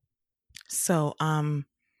 So,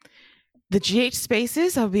 the GH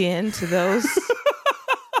spaces, I'll be into those.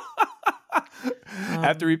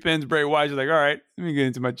 After he pins Bray Wyatt, you're like, all right, let me get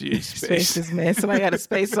into my GH space. Spaces, man. Somebody got a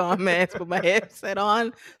space on, man, to put my headset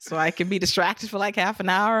on so I can be distracted for like half an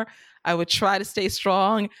hour. I would try to stay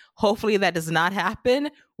strong. Hopefully that does not happen.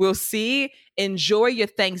 We'll see. Enjoy your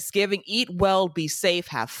Thanksgiving. Eat well, be safe,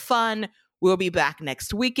 have fun. We'll be back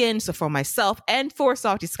next weekend. So for myself and for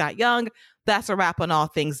Salty Scott Young, that's a wrap on all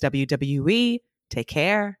things WWE. Take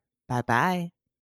care. Bye-bye.